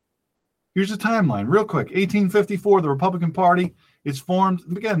 Here's a timeline, real quick. 1854, the Republican Party is formed.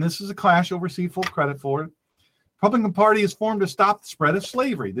 Again, this is a clash. You'll receive full credit for it. Republican Party is formed to stop the spread of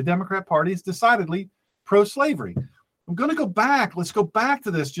slavery. The Democrat Party is decidedly pro-slavery. I'm going to go back. Let's go back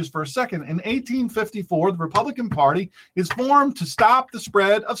to this just for a second. In 1854, the Republican Party is formed to stop the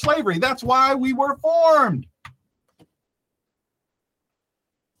spread of slavery. That's why we were formed.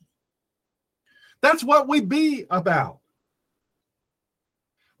 That's what we be about.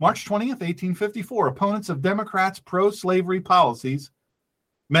 March 20th, 1854, opponents of Democrats' pro-slavery policies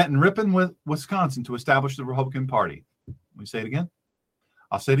met in Ripon, Wisconsin to establish the Republican Party. Let me say it again.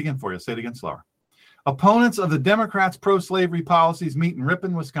 I'll say it again for you. I'll say it again slower. Opponents of the Democrats' pro-slavery policies meet in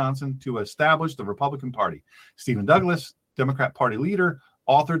Ripon, Wisconsin to establish the Republican Party. Stephen Douglas, Democrat Party leader,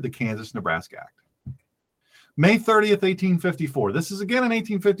 authored the Kansas-Nebraska Act. May 30th, 1854. This is again in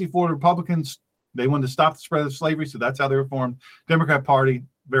 1854. The Republicans, they wanted to stop the spread of slavery, so that's how they were formed. Democrat Party,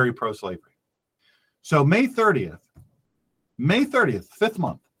 very pro-slavery. So May 30th, 5th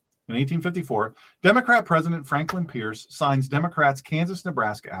month in 1854, Democrat President Franklin Pierce signs Democrats'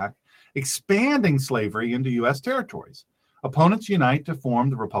 Kansas-Nebraska Act, expanding slavery into U.S. territories. Opponents unite to form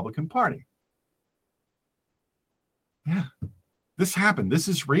the Republican Party. Yeah, this happened. This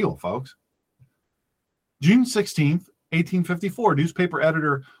is real, folks. June 16th, 1854, newspaper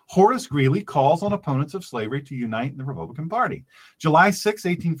editor Horace Greeley calls on opponents of slavery to unite in the Republican Party. July 6,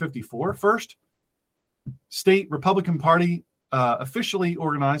 1854, first state Republican Party officially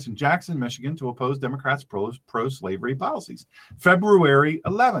organized in Jackson, Michigan to oppose Democrats' pro-slavery policies. February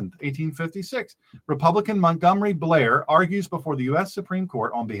 11th, 1856, Republican Montgomery Blair argues before the U.S. Supreme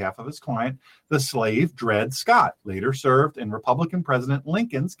Court on behalf of his client, the slave Dred Scott, later served in Republican President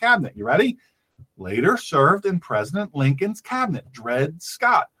Lincoln's cabinet. You ready? Later served in President Lincoln's cabinet. Dred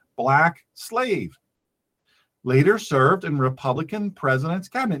Scott, black slave. Later served in Republican president's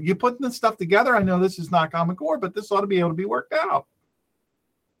cabinet. You putting this stuff together, I know this is not Common Core, but this ought to be able to be worked out.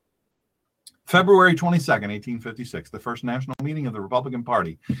 February 22nd, 1856, the first national meeting of the Republican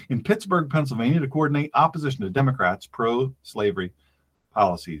Party in Pittsburgh, Pennsylvania, to coordinate opposition to Democrats' pro-slavery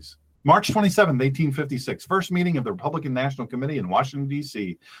policies. March 27th, 1856, first meeting of the Republican National Committee in Washington,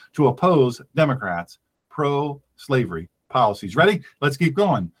 D.C. to oppose Democrats' pro-slavery policies. Ready? Let's keep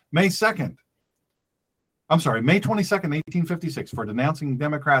going. May 22nd, 1856, for denouncing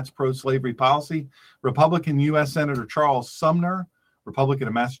Democrats' pro-slavery policy, Republican U.S. Senator Charles Sumner, Republican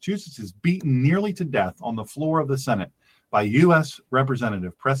of Massachusetts, is beaten nearly to death on the floor of the Senate by U.S.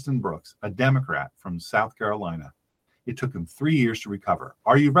 Representative Preston Brooks, a Democrat from South Carolina. It took him 3 years to recover.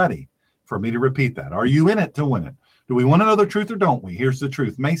 Are you ready for me to repeat that? Are you in it to win it? Do we want to know the truth or don't we? Here's the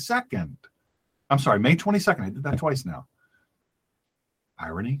truth. May 22nd. I did that twice now.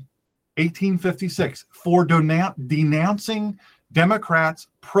 Irony. 1856, for denouncing Democrats'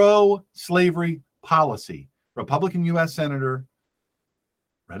 pro-slavery policy. Republican U.S. Senator,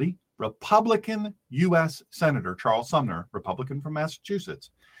 ready? Republican U.S. Senator Charles Sumner, Republican from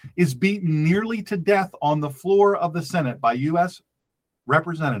Massachusetts, is beaten nearly to death on the floor of the Senate by U.S.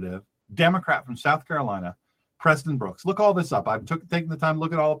 Representative, Democrat from South Carolina, Preston Brooks. Look all this up. I've taken the time to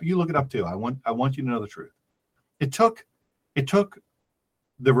look it all up. You look it up too. I want you to know the truth. It took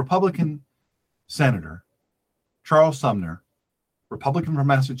the Republican Senator, Charles Sumner, Republican from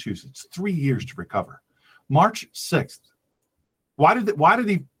Massachusetts, 3 years to recover. March 6th. Why did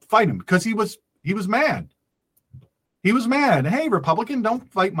he fight him? Because he was mad. He was mad. Hey, Republican,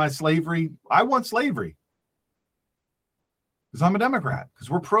 don't fight my slavery. I want slavery. Because I'm a Democrat.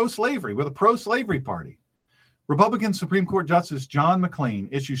 Because we're pro-slavery. We're the pro-slavery party. Republican Supreme Court Justice John McClain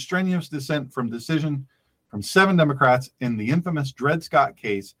issues strenuous dissent from decision from 7 Democrats in the infamous Dred Scott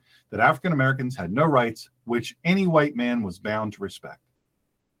case that African Americans had no rights, which any white man was bound to respect.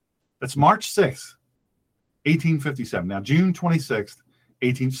 That's March 6th, 1857. Now, June 26th,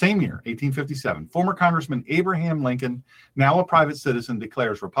 same year, 1857, former Congressman Abraham Lincoln, now a private citizen,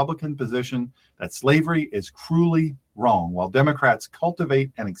 declares Republican position that slavery is cruelly wrong, while Democrats cultivate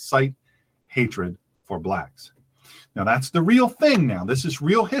and excite hatred for blacks. Now, that's the real thing now. This is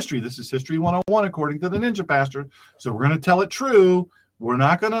real history. This is History 101, according to the Ninja Pastor. So we're going to tell it true. We're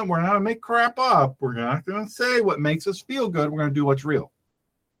not going to make crap up. We're not going to say what makes us feel good. We're going to do what's real.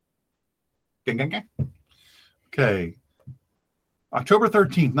 Okay. October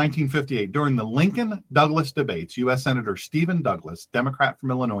 13th, 1958, during the Lincoln-Douglas debates, U.S. Senator Stephen Douglas, Democrat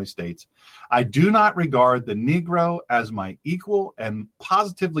from Illinois, states, "I do not regard the Negro as my equal and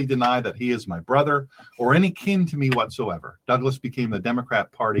positively deny that he is my brother or any kin to me whatsoever." Douglas became the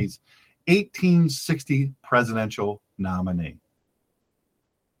Democrat Party's 1860 presidential nominee.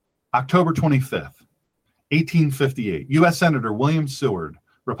 October 25th, 1858, U.S. Senator William Seward,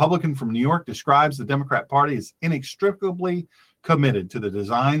 Republican from New York, describes the Democrat Party as inextricably committed to the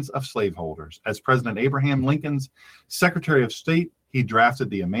designs of slaveholders. As President Abraham Lincoln's Secretary of State, he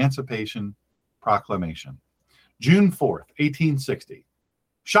drafted the Emancipation Proclamation. June 4th, 1860.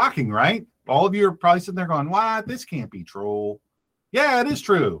 Shocking, right? All of you are probably sitting there going, what? This can't be true. Yeah, it is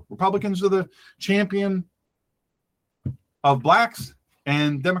true. Republicans are the champion of blacks,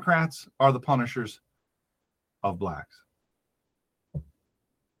 and Democrats are the punishers of blacks.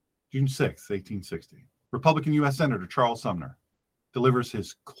 June 6th, 1860. Republican U.S. Senator Charles Sumner delivers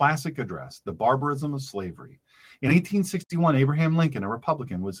his classic address, The Barbarism of Slavery. In 1861, Abraham Lincoln, a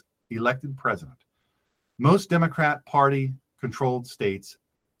Republican, was elected president. Most Democrat Party-controlled states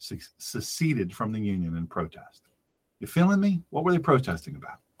seceded from the Union in protest. You feeling me? What were they protesting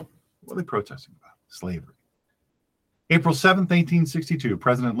about? What were they protesting about? Slavery. April 7th, 1862,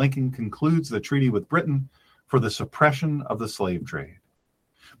 President Lincoln concludes the treaty with Britain for the suppression of the slave trade.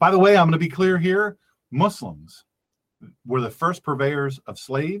 By the way, I'm going to be clear here. Muslims were the first purveyors of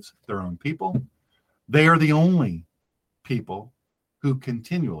slaves, their own people. They are the only people who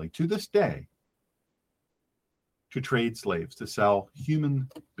continually, to this day, to trade slaves, to sell human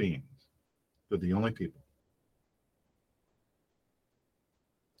beings. They're the only people.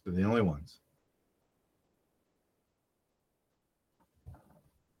 They're the only ones.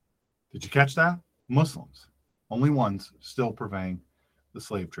 Did you catch that? Muslims, only ones still purveying the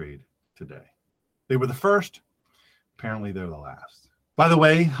slave trade today. They were the first. Apparently, they're the last. By the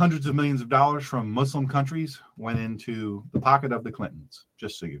way, hundreds of millions of dollars from Muslim countries went into the pocket of the Clintons,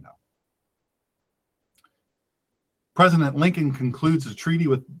 just so you know. President Lincoln concludes a treaty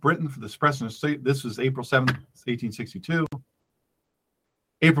with Britain for the suppression of state. This was April 7th, 1862.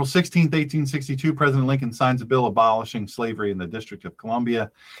 April 16th, 1862, President Lincoln signs a bill abolishing slavery in the District of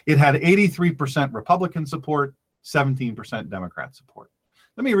Columbia. It had 83% Republican support, 17% Democrat support.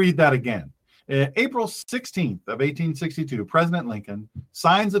 Let me read that again. April 16th of 1862, President Lincoln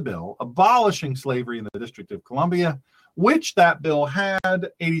signs a bill abolishing slavery in the District of Columbia, which that bill had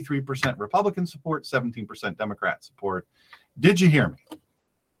 83% Republican support, 17% Democrat support. Did you hear me?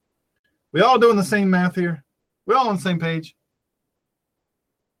 We all doing the same math here? We all on the same page?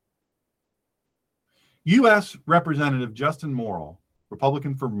 U.S. Representative Justin Morrill,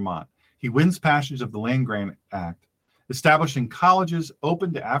 Republican from Vermont, he wins passage of the Land Grant Act, establishing colleges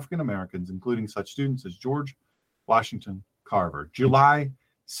open to African Americans, including such students as George Washington Carver. July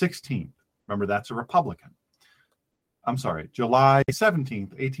 16th, remember that's a Republican. July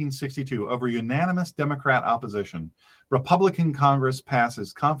 17th, 1862, over unanimous Democrat opposition, Republican Congress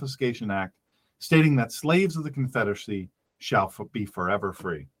passes Confiscation Act, stating that slaves of the Confederacy shall be forever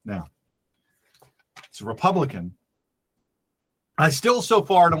free. Now, it's a Republican. I still so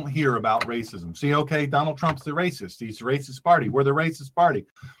far don't hear about racism. See, okay, Donald Trump's the racist. He's a racist party. We're the racist party.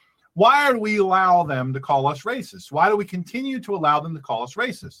 Why do we allow them to call us racist? Why do we continue to allow them to call us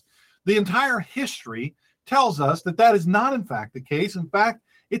racist? The entire history tells us that that is not, in fact, the case. In fact,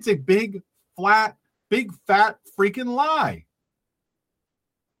 it's a big, fat, freaking lie.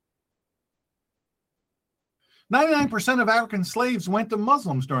 99% of African slaves went to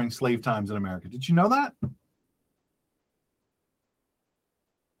Muslims during slave times in America. Did you know that?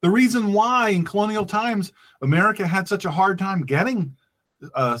 The reason why in colonial times America had such a hard time getting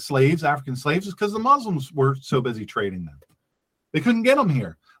slaves, African slaves, is because the Muslims were so busy trading them. They couldn't get them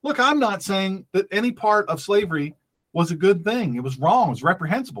here. Look, I'm not saying that any part of slavery was a good thing. It was wrong. It was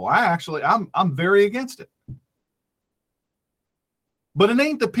reprehensible. I'm very against it. But it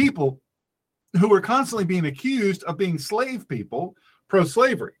ain't the people who were constantly being accused of being slave people,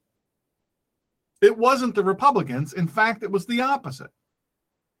 pro-slavery. It wasn't the Republicans. In fact, it was the opposite.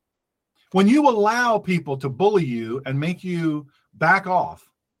 When you allow people to bully you and make you back off,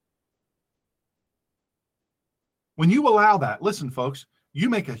 when you allow that, listen, folks, you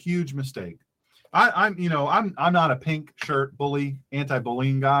make a huge mistake. I'm not a pink shirt bully,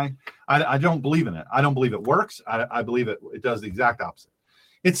 anti-bullying guy. I don't believe in it. I don't believe it works. I believe it does the exact opposite.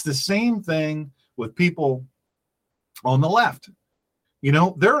 It's the same thing with people on the left. You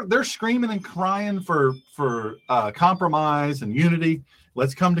know, they're screaming and crying for compromise and unity.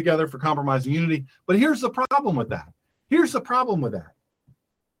 Let's come together for compromise and unity. But here's the problem with that. Here's the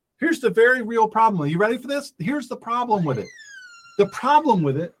very real problem. Are you ready for this? Here's the problem with it. The problem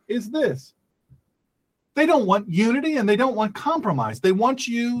with it is this. They don't want unity and they don't want compromise. They want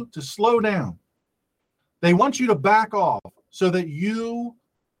you to slow down. They want you to back off so that you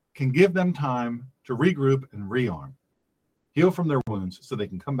can give them time to regroup and rearm, heal from their wounds so they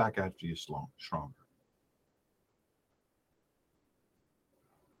can come back after you stronger.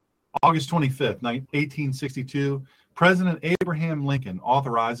 August 25th, 1862, President Abraham Lincoln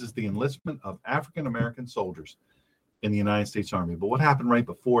authorizes the enlistment of African American soldiers in the United States Army. But what happened right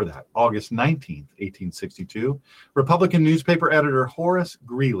before that? August 19th, 1862, Republican newspaper editor Horace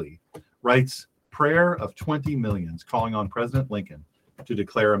Greeley writes Prayer of 20 Millions, calling on President Lincoln to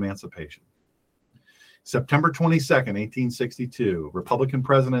declare emancipation. September 22nd, 1862, Republican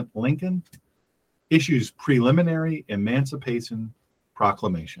President Lincoln issues preliminary Emancipation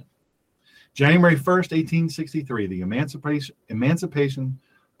Proclamation. January 1st, 1863, the Emancipation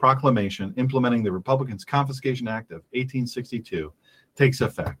proclamation implementing the Republicans' Confiscation Act of 1862 takes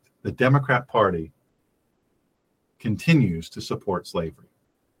effect, the Democrat Party continues to support slavery.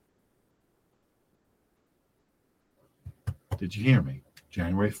 Did you hear me?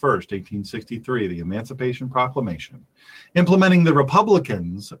 January 1st, 1863, the Emancipation Proclamation implementing the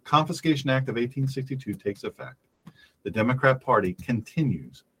Republicans' Confiscation Act of 1862 takes effect. The Democrat Party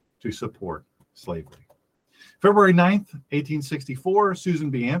continues to support slavery. February 9th, 1864, Susan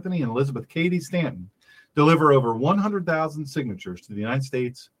B. Anthony and Elizabeth Cady Stanton deliver over 100,000 signatures to the United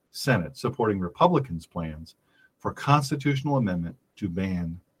States Senate supporting Republicans' plans for constitutional amendment to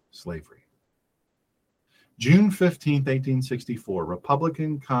ban slavery. June 15th, 1864,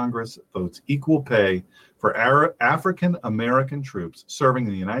 Republican Congress votes equal pay for African American troops serving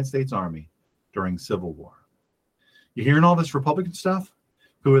in the United States Army during Civil War. You hearing all this Republican stuff?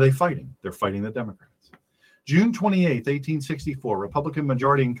 Who are they fighting? They're fighting the Democrats. June 28th, 1864, Republican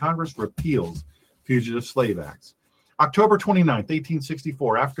majority in Congress repeals Fugitive Slave Acts. October 29th,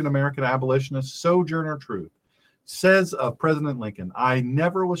 1864, African American abolitionist Sojourner Truth says of President Lincoln, "I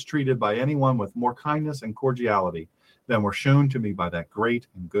never was treated by anyone with more kindness and cordiality than were shown to me by that great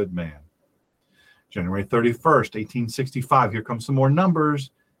and good man." January 31st, 1865, here comes some more numbers.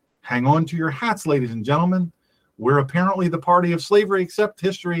 Hang on to your hats, ladies and gentlemen. We're apparently the party of slavery, except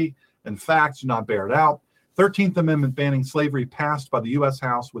history and facts do not bear it out. 13th Amendment banning slavery passed by the U.S.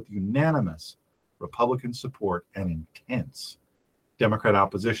 House with unanimous Republican support and intense Democrat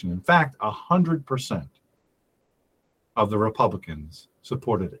opposition. In fact, 100% of the Republicans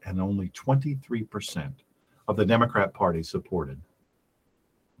supported and only 23% of the Democrat Party supported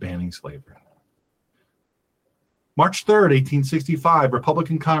banning slavery. March 3rd, 1865,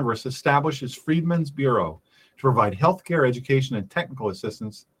 Republican Congress establishes Freedmen's Bureau to provide health care, education, and technical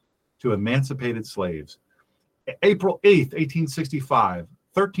assistance to emancipated slaves. April 8th, 1865,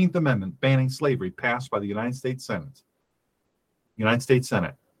 13th Amendment banning slavery passed by the United States Senate.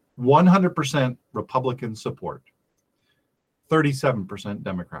 100% Republican support. 37%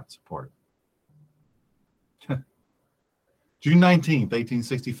 Democrat support. June 19th,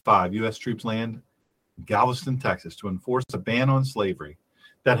 1865, U.S. troops land in Galveston, Texas to enforce a ban on slavery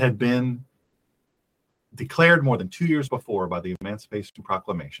that had been declared more than 2 years before by the Emancipation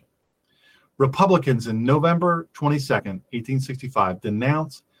Proclamation. Republicans in November 22nd, 1865,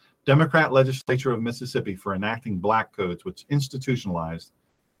 denounced Democrat legislature of Mississippi for enacting black codes which institutionalized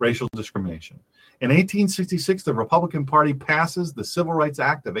racial discrimination. In 1866, the Republican Party passes the Civil Rights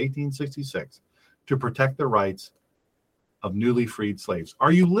Act of 1866 to protect the rights of newly freed slaves.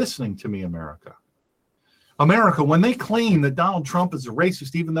 Are you listening to me, America? America, when they claim that Donald Trump is a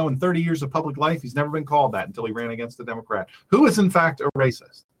racist, even though in 30 years of public life he's never been called that until he ran against a Democrat, who is in fact a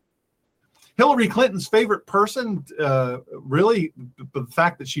racist? Hillary Clinton's favorite person, really, the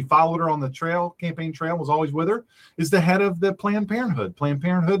fact that she followed her on the campaign trail, was always with her, is the head of the Planned Parenthood. Planned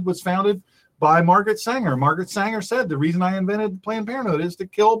Parenthood was founded by Margaret Sanger. Margaret Sanger said, "The reason I invented Planned Parenthood is to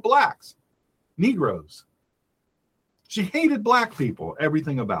kill blacks, Negroes." She hated black people,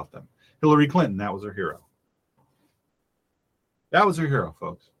 everything about them. Hillary Clinton, that was her hero. That was her hero,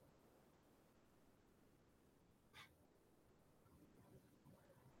 folks.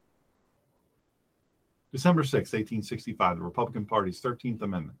 December 6, 1865, the Republican Party's 13th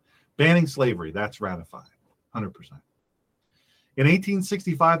Amendment, banning slavery, that's ratified, 100%. In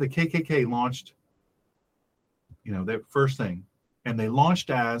 1865, the KKK launched, their first thing, and they launched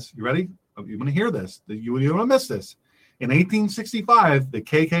as, you ready? You want to hear this? You don't want to miss this. In 1865, the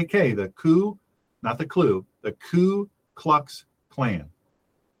KKK, the Ku Klux Klan,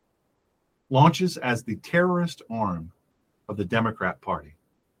 launches as the terrorist arm of the Democrat Party.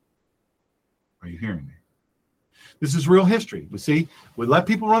 Are you hearing me? This is real history. We let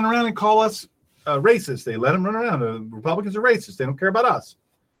people run around and call us racist. They let them run around. The Republicans are racist. They don't care about us.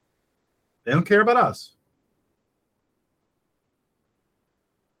 They don't care about us.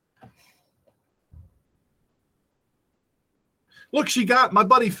 Look, my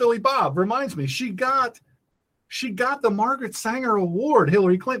buddy Philly Bob reminds me, she got the Margaret Sanger Award.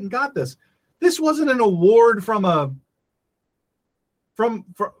 Hillary Clinton got this. This wasn't an award for a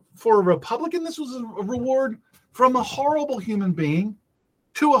Republican. This was a reward from a horrible human being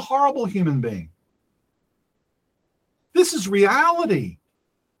to a horrible human being. This is reality.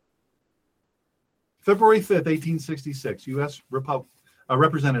 February 5th, 1866, U.S.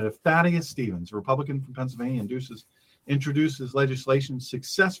 Representative Thaddeus Stevens, a Republican from Pennsylvania, introduces legislation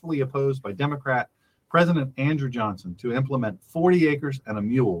successfully opposed by Democrat President Andrew Johnson to implement 40 acres and a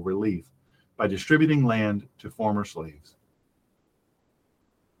mule relief by distributing land to former slaves.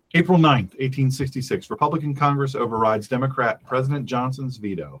 April 9th, 1866, Republican Congress overrides Democrat President Johnson's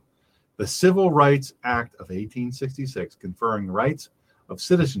veto. The Civil Rights Act of 1866, conferring rights of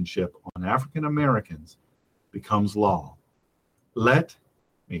citizenship on African Americans, becomes law. Let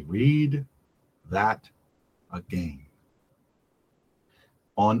me read that again.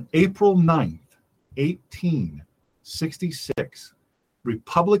 On April 9th, 1866,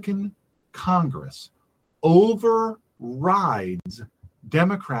 Republican Congress overrides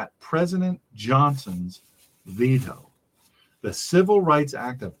Democrat President Johnson's veto. The Civil Rights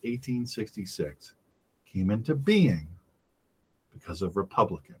Act of 1866 came into being because of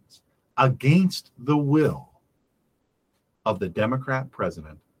Republicans, against the will of the Democrat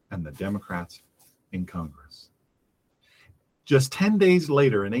president and the Democrats in Congress. Just 10 days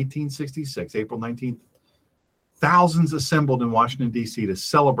later, in 1866, April 19th, thousands assembled in Washington, D.C. to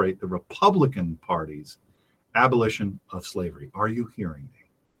celebrate the Republican Party's abolition of slavery. Are you hearing me?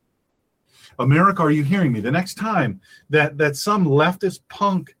 America, are you hearing me? The next time that some leftist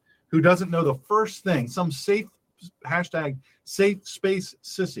punk who doesn't know the first thing, some safe hashtag safe space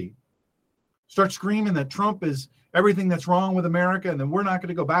sissy, starts screaming that Trump is everything that's wrong with America and then we're not going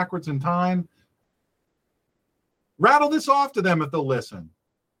to go backwards in time, rattle this off to them if they'll listen.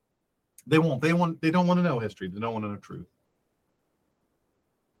 They won't. They don't want to know history. They don't want to know truth.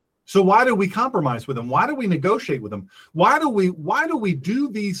 So why do we compromise with them? Why do we negotiate with them? Why do we do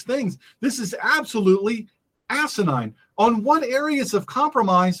these things? This is absolutely asinine. On what areas of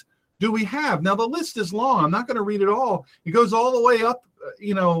compromise do we have? Now the list is long. I'm not going to read it all. It goes all the way up,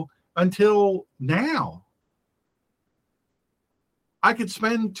 until now. I could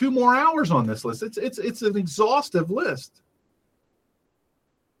spend 2 more hours on this list. It's an exhaustive list.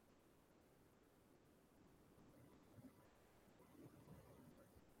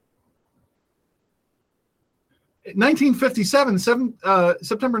 In 1957,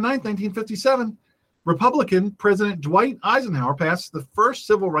 September 9th, 1957, Republican President Dwight Eisenhower passed the first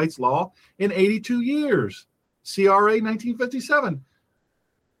civil rights law in 82 years, CRA 1957.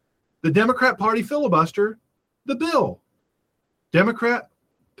 The Democrat Party filibuster the bill. Democrat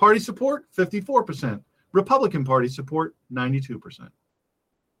Party support, 54%. Republican Party support, 92%.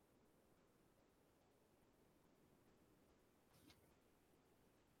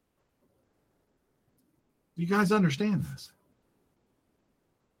 You guys understand this?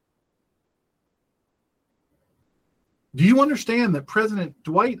 Do you understand that President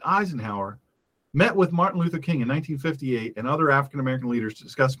Dwight Eisenhower met with Martin Luther King in 1958 and other African American leaders to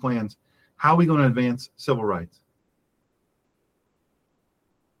discuss plans? How are we going to advance civil rights?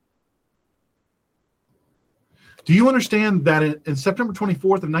 Do you understand that in September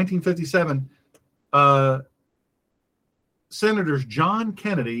 24th of 1957, Senators John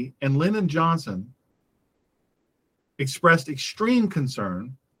Kennedy and Lyndon Johnson expressed extreme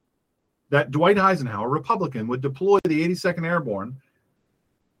concern that Dwight Eisenhower, Republican, would deploy the 82nd Airborne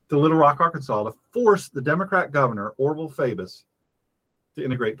to Little Rock, Arkansas to force the Democrat governor, Orville Fabus, to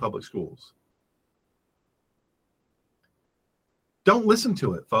integrate public schools? Don't listen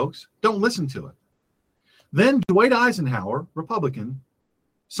to it, folks. Don't listen to it. Then Dwight Eisenhower, Republican,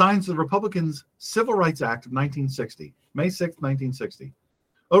 signs the Republicans' Civil Rights Act of 1960, May 6, 1960,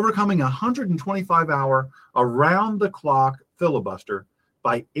 overcoming a 125-hour, around-the-clock filibuster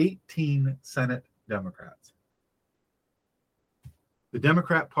by 18 Senate Democrats. The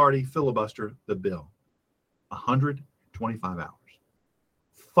Democrat Party filibustered the bill 125 hours,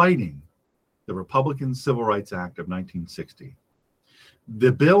 fighting the Republican Civil Rights Act of 1960.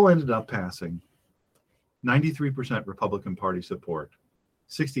 The bill ended up passing 93% Republican Party support,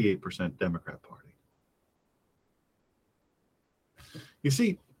 68% Democrat Party. You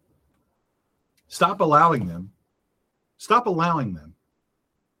see, stop allowing them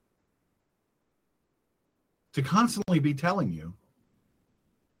to constantly be telling you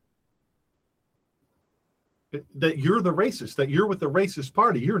that you're the racist, that you're with the racist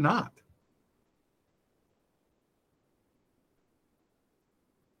party. You're not.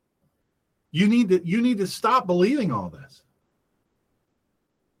 You need to stop believing all this.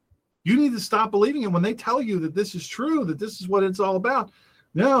 You need to stop believing it when they tell you that this is true, that this is what it's all about.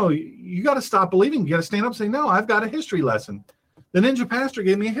 No, you got to stop believing. You got to stand up and say, no, I've got a history lesson. The Ninja Pastor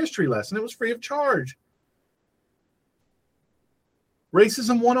gave me a history lesson. It was free of charge.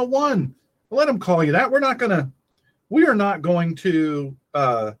 Racism 101. Let them call you that. We are not going to,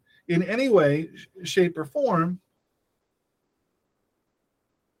 in any way, shape, or form,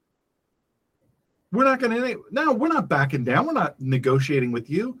 we're not backing down. We're not negotiating with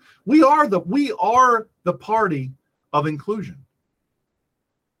you. We are the party of inclusion.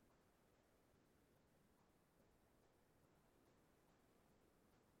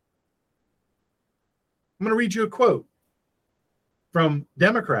 I'm going to read you a quote from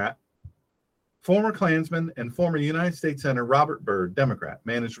Democrat, former Klansman and former United States Senator Robert Byrd, Democrat.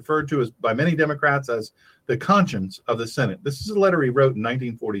 Man is referred to as by many Democrats as the conscience of the Senate. This is a letter he wrote in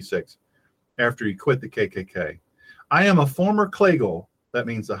 1946 after he quit the KKK. I am a former Clagle, that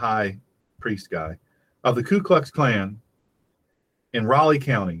means the high priest guy, of the Ku Klux Klan in Raleigh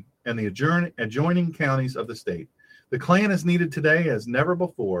County and the adjoining counties of the state. The Klan is needed today as never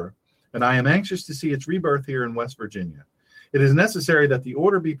before, and I am anxious to see its rebirth here in West Virginia. It is necessary that the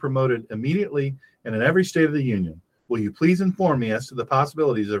order be promoted immediately and in every state of the Union. Will you please inform me as to the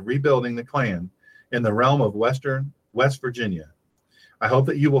possibilities of rebuilding the Klan in the realm of West Virginia? I hope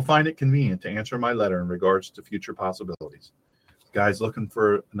that you will find it convenient to answer my letter in regards to future possibilities. The guy's looking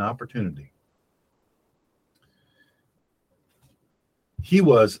for an opportunity. He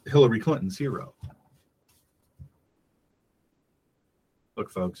was Hillary Clinton's hero. Look,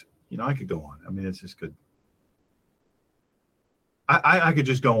 folks, I could go on. I mean, it's just good. I could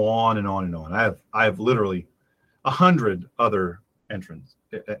just go on and on and on. I have literally 100 other entrants.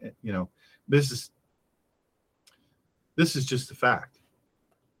 This is just a fact.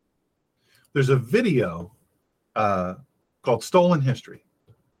 There's a video called Stolen History.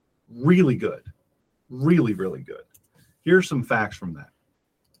 Really good. Really, really good. Here's some facts from that.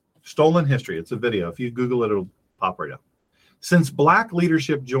 Stolen History. It's a video. If you Google it, it'll pop right up. Since black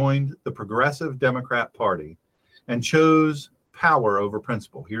leadership joined the Progressive Democrat Party and chose power over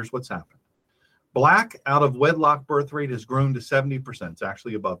principle, here's what's happened. Black out of wedlock birth rate has grown to 70%. It's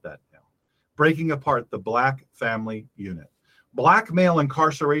actually above that now, breaking apart the black family unit. Black male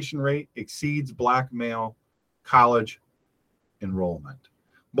incarceration rate exceeds black male college enrollment.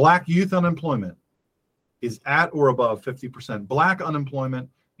 Black youth unemployment is at or above 50%. Black unemployment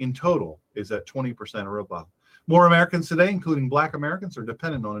in total is at 20% or above. More Americans today, including black Americans, are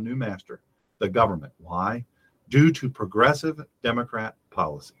dependent on a new master, the government. Why? Due to progressive Democrat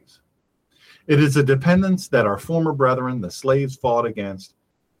policies. It is a dependence that our former brethren, the slaves, fought against.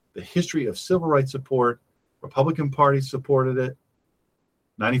 The history of civil rights support, Republican Party supported it,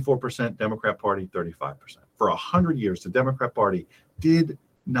 94%, Democrat Party, 35%. For 100 years, the Democrat Party did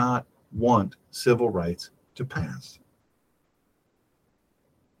not want civil rights to pass.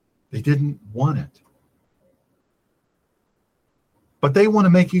 They didn't want it. But they want to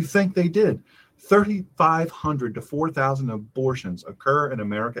make you think they did. 3,500 to 4,000 abortions occur in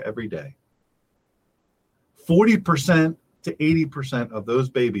America every day. 40% to 80% of those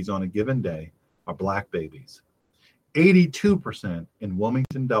babies on a given day are black babies. 82% in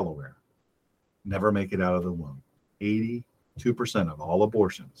Wilmington, Delaware, never make it out of the womb. 82% of all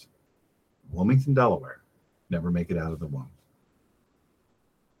abortions in Wilmington, Delaware, never make it out of the womb.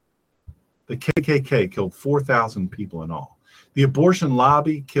 The KKK killed 4,000 people in all. The abortion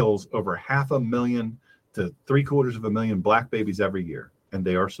lobby kills over 500,000 to 750,000 black babies every year, and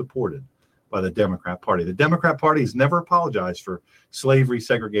they are supported by the Democrat Party. The Democrat Party has never apologized for slavery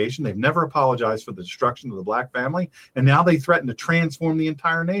segregation. They've never apologized for the destruction of the black family, and now they threaten to transform the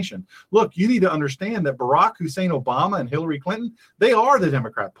entire nation. Look, you need to understand that Barack Hussein Obama and Hillary Clinton, they are the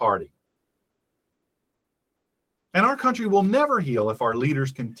Democrat Party. And our country will never heal if our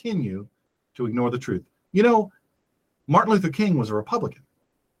leaders continue to ignore the truth. Martin Luther King was a Republican.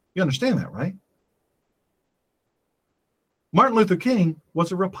 You understand that, right? Martin Luther King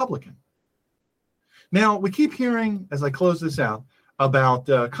was a Republican. Now, we keep hearing, as I close this out, about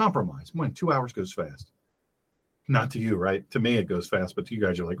compromise. 2 hours goes fast. Not to you, right? To me, it goes fast, but to you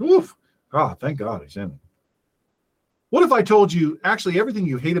guys, you're like, oof. Oh, thank God he's in it. What if I told you, actually, everything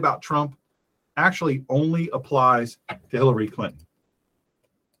you hate about Trump actually only applies to Hillary Clinton?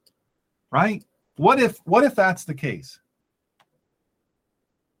 Right? What if that's the case?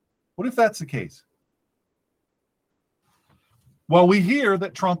 What if that's the case? Well, we hear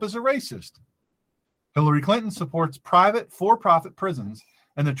that Trump is a racist. Hillary Clinton supports private for-profit prisons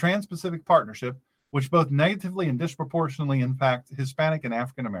and the Trans-Pacific Partnership, which both negatively and disproportionately impact Hispanic and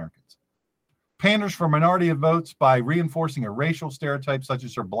African Americans. Panders for minority votes by reinforcing a racial stereotype such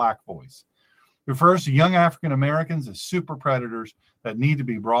as her black voice. Refers to young African Americans as super predators that need to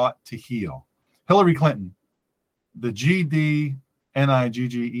be brought to heel. Hillary Clinton, the GDNIGGERs,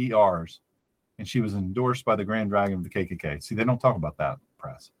 and she was endorsed by the Grand Dragon of the KKK. See, they don't talk about that in the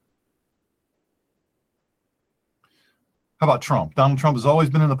press. How about Trump? Donald Trump has always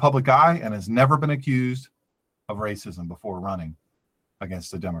been in the public eye and has never been accused of racism before running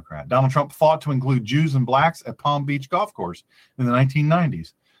against a Democrat. Donald Trump fought to include Jews and blacks at Palm Beach Golf Course in the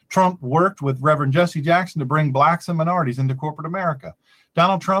 1990s. Trump worked with Reverend Jesse Jackson to bring blacks and minorities into corporate America.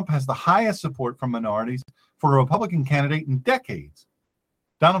 Donald Trump has the highest support from minorities for a Republican candidate in decades.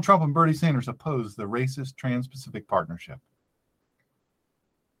 Donald Trump and Bernie Sanders oppose the racist Trans-Pacific Partnership.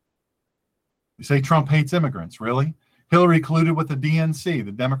 You say Trump hates immigrants, really? Hillary colluded with the DNC,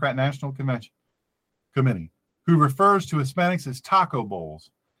 the Democrat National Committee, who refers to Hispanics as taco bowls,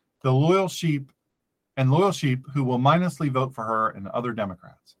 the loyal sheep who will mindlessly vote for her and other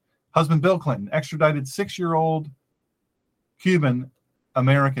Democrats. Husband Bill Clinton extradited 6-year-old Cuban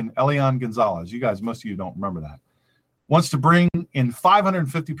American Elian Gonzalez. You guys, most of you don't remember that. Wants to bring in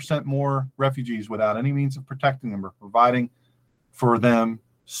 550% more refugees without any means of protecting them or providing for them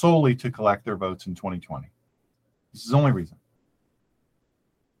solely to collect their votes in 2020. This is the only reason.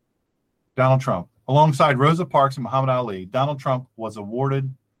 Donald Trump. Alongside Rosa Parks and Muhammad Ali, Donald Trump was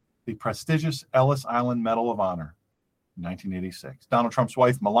awarded the prestigious Ellis Island Medal of Honor in 1986. Donald Trump's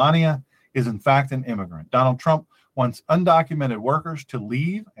wife, Melania, is in fact an immigrant. Donald Trump wants undocumented workers to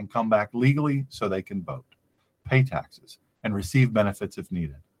leave and come back legally so they can vote, pay taxes, and receive benefits if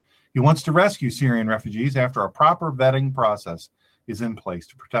needed. He wants to rescue Syrian refugees after a proper vetting process is in place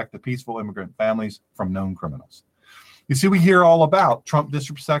to protect the peaceful immigrant families from known criminals. You see, we hear all about Trump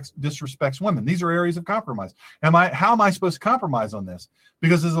disrespects women. These are areas of compromise. How am I supposed to compromise on this?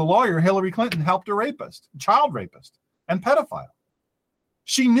 Because as a lawyer, Hillary Clinton helped a rapist, child rapist, and pedophile.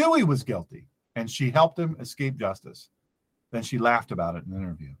 She knew he was guilty, and she helped him escape justice. Then she laughed about it in an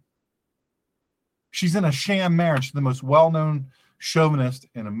interview. She's in a sham marriage to the most well-known chauvinist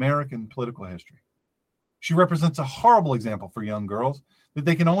in American political history. She represents a horrible example for young girls that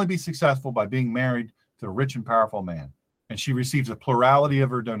they can only be successful by being married to a rich and powerful man. And she receives a plurality of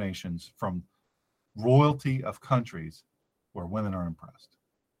her donations from royalty of countries where women are impressed.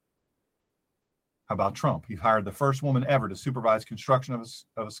 How about Trump? He hired the first woman ever to supervise construction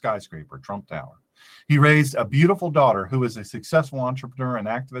of a skyscraper, Trump Tower. He raised a beautiful daughter who is a successful entrepreneur and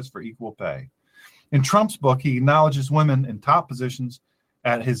activist for equal pay. In Trump's book, he acknowledges women in top positions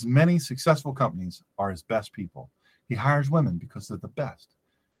at his many successful companies are his best people. He hires women because they're the best.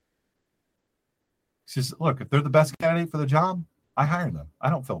 He says, look, if they're the best candidate for the job, I hire them. I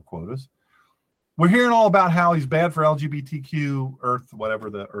don't fill quotas. We're hearing all about how he's bad for LGBTQ, Earth, whatever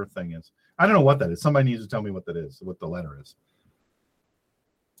the Earth thing is. I don't know what that is. Somebody needs to tell me what that is, what the letter is.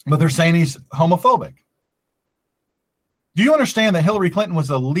 But they're saying he's homophobic. Do you understand that Hillary Clinton was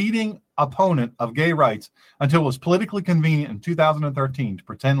a leading opponent of gay rights until it was politically convenient in 2013 to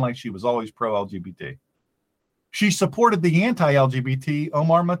pretend like she was always pro-LGBT? She supported the anti-LGBT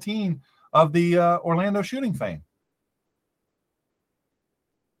Omar Mateen of the Orlando shooting fame.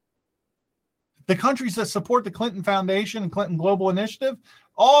 The countries that support the Clinton Foundation and Clinton Global Initiative,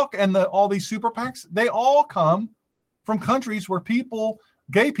 all these super PACs, they all come from countries where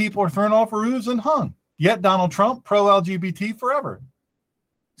gay people are thrown off roofs and hung. Yet Donald Trump, pro-LGBT forever.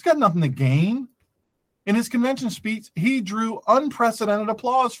 He's got nothing to gain. In his convention speech, he drew unprecedented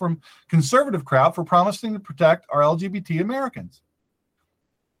applause from conservative crowd for promising to protect our LGBT Americans.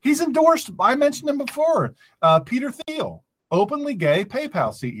 He's endorsed, I mentioned him before, Peter Thiel, openly gay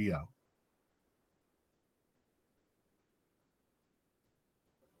PayPal CEO.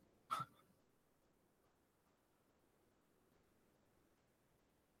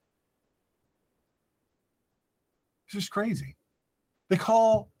 It's just crazy. They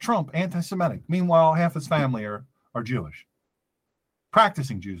call Trump anti-Semitic. Meanwhile, half his family are Jewish.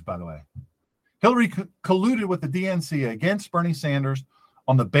 Practicing Jews, by the way. Hillary colluded with the DNC against Bernie Sanders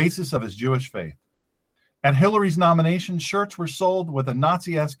on the basis of his Jewish faith. At Hillary's nomination, shirts were sold with a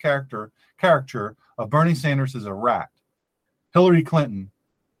Nazi-esque caricature of Bernie Sanders as a rat. Hillary Clinton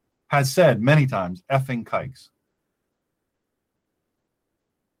has said many times, effing kikes.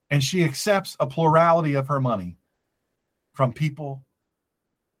 And she accepts a plurality of her money from people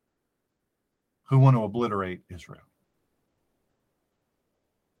who want to obliterate Israel.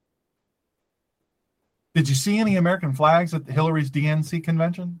 Did you see any American flags at Hillary's DNC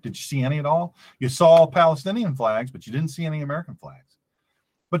convention? Did you see any at all? You saw Palestinian flags, but you didn't see any American flags.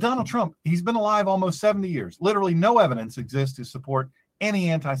 But Donald Trump, he's been alive almost 70 years. Literally no evidence exists to support any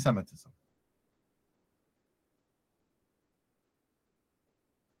anti-Semitism.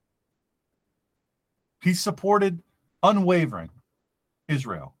 He supported unwavering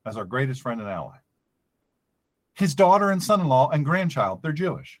Israel as our greatest friend and ally. His daughter and son-in-law and grandchild, they're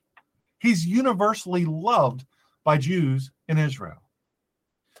Jewish. He's universally loved by Jews in Israel.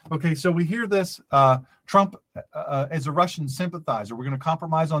 Okay, so we hear this. Trump is a Russian sympathizer. We're going to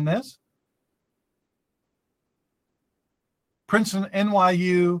compromise on this? Princeton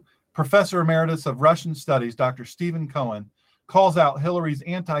NYU Professor Emeritus of Russian Studies, Dr. Stephen Cohen, calls out Hillary's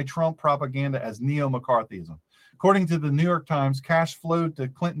anti-Trump propaganda as neo-McCarthyism. According to the New York Times, cash flowed to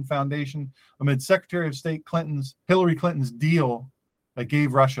Clinton Foundation amid Secretary of State Hillary Clinton's deal that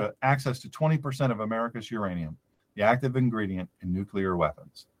gave Russia access to 20% of America's uranium, the active ingredient in nuclear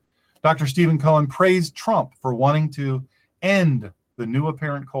weapons. Dr. Stephen Cohen praised Trump for wanting to end the new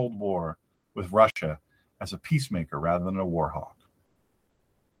apparent Cold War with Russia as a peacemaker rather than a war hawk.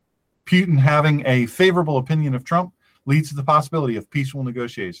 Putin having a favorable opinion of Trump leads to the possibility of peaceful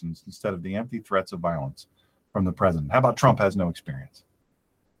negotiations instead of the empty threats of violence from the president. How about Trump has no experience?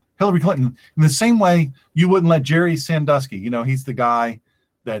 Hillary Clinton, in the same way you wouldn't let Jerry Sandusky, he's the guy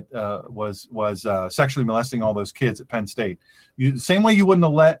that was sexually molesting all those kids at Penn State. The same way you wouldn't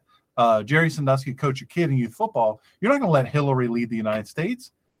have let Jerry Sandusky coach a kid in youth football, you're not going to let Hillary lead the United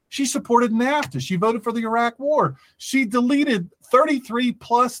States. She supported NAFTA. She voted for the Iraq War. She deleted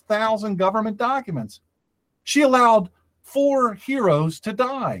 33,000+ government documents. She allowed 4 heroes to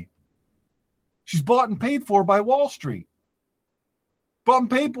die. She's bought and paid for by Wall Street. Bought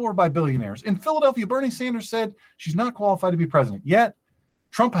and paid for by billionaires. In Philadelphia, Bernie Sanders said she's not qualified to be president. Yet,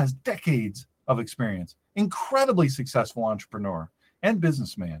 Trump has decades of experience. Incredibly successful entrepreneur and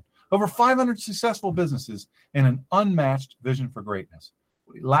businessman. Over 500 successful businesses and an unmatched vision for greatness.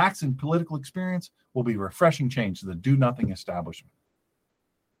 What he lacks in political experience will be refreshing change to the do-nothing establishment.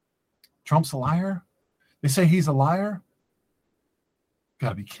 Trump's a liar? They say he's a liar?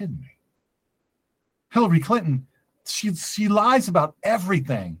 Gotta be kidding me. Hillary Clinton, she lies about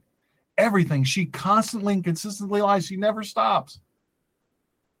everything. Everything. She constantly and consistently lies. She never stops.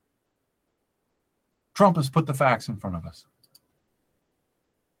 Trump has put the facts in front of us.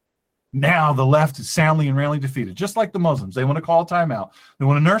 Now the left is soundly and roundly defeated, just like the Muslims. They want to call a timeout. They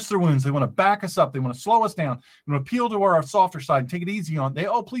want to nurse their wounds. They want to back us up. They want to slow us down. They want to appeal to our softer side and take it easy on.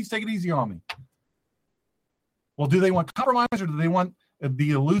 Please take it easy on me. Well, do they want compromise or do they want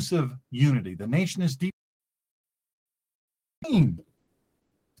the elusive unity? The nation is deep.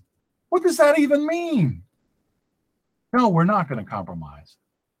 What does that even mean? No, we're not going to compromise.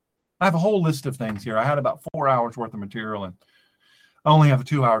 I have a whole list of things here. I had about 4 hours worth of material and I only have a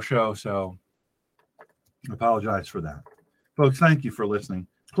 2-hour show, so I apologize for that. Folks, thank you for listening.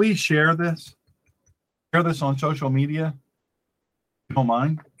 Please share this. Share this on social media. If you don't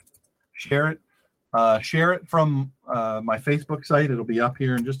mind. Share it. Share it from my Facebook site. It'll be up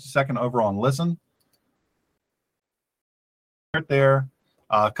here in just a second over on Listen. Share it there.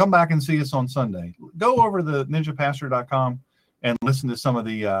 Come back and see us on Sunday. Go over to ninjapastor.com and listen to some of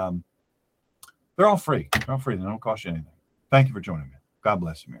the they're all free. They're all free. They don't cost you anything. Thank you for joining me. God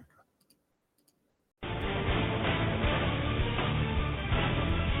bless America.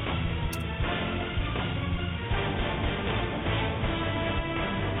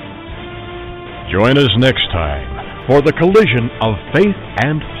 Join us next time for the collision of faith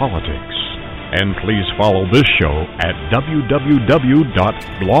and politics. And please follow this show at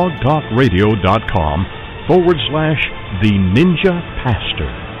www.blogtalkradio.com/The Ninja Pastor.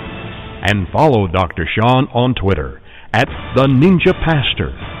 And follow Dr. Sean on Twitter at The Ninja Pastor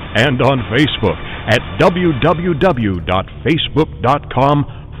and on Facebook at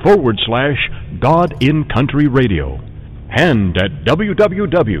www.facebook.com/God in Country Radio and at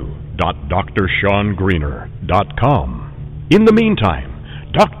www.drseangreener.com. In the meantime,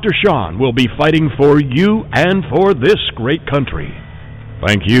 Dr. Sean will be fighting for you and for this great country.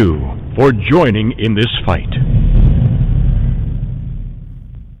 Thank you for joining in this fight.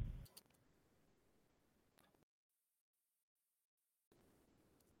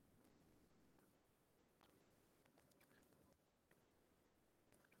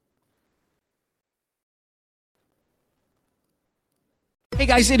 Hey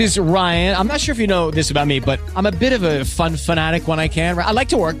guys, it is Ryan. I'm not sure if you know this about me, but I'm a bit of a fun fanatic when I can. I like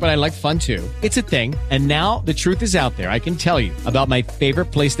to work, but I like fun too. It's a thing. And now the truth is out there. I can tell you about my favorite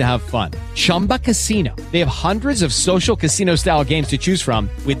place to have fun. Chumba Casino. They have hundreds of social casino style games to choose from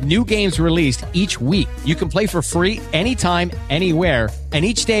with new games released each week. You can play for free anytime, anywhere. And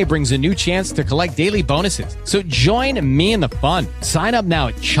each day brings a new chance to collect daily bonuses. So join me in the fun. Sign up now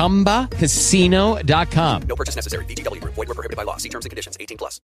at ChumbaCasino.com. No purchase necessary. VGW Group. Void where prohibited by law. See terms and conditions. 18+.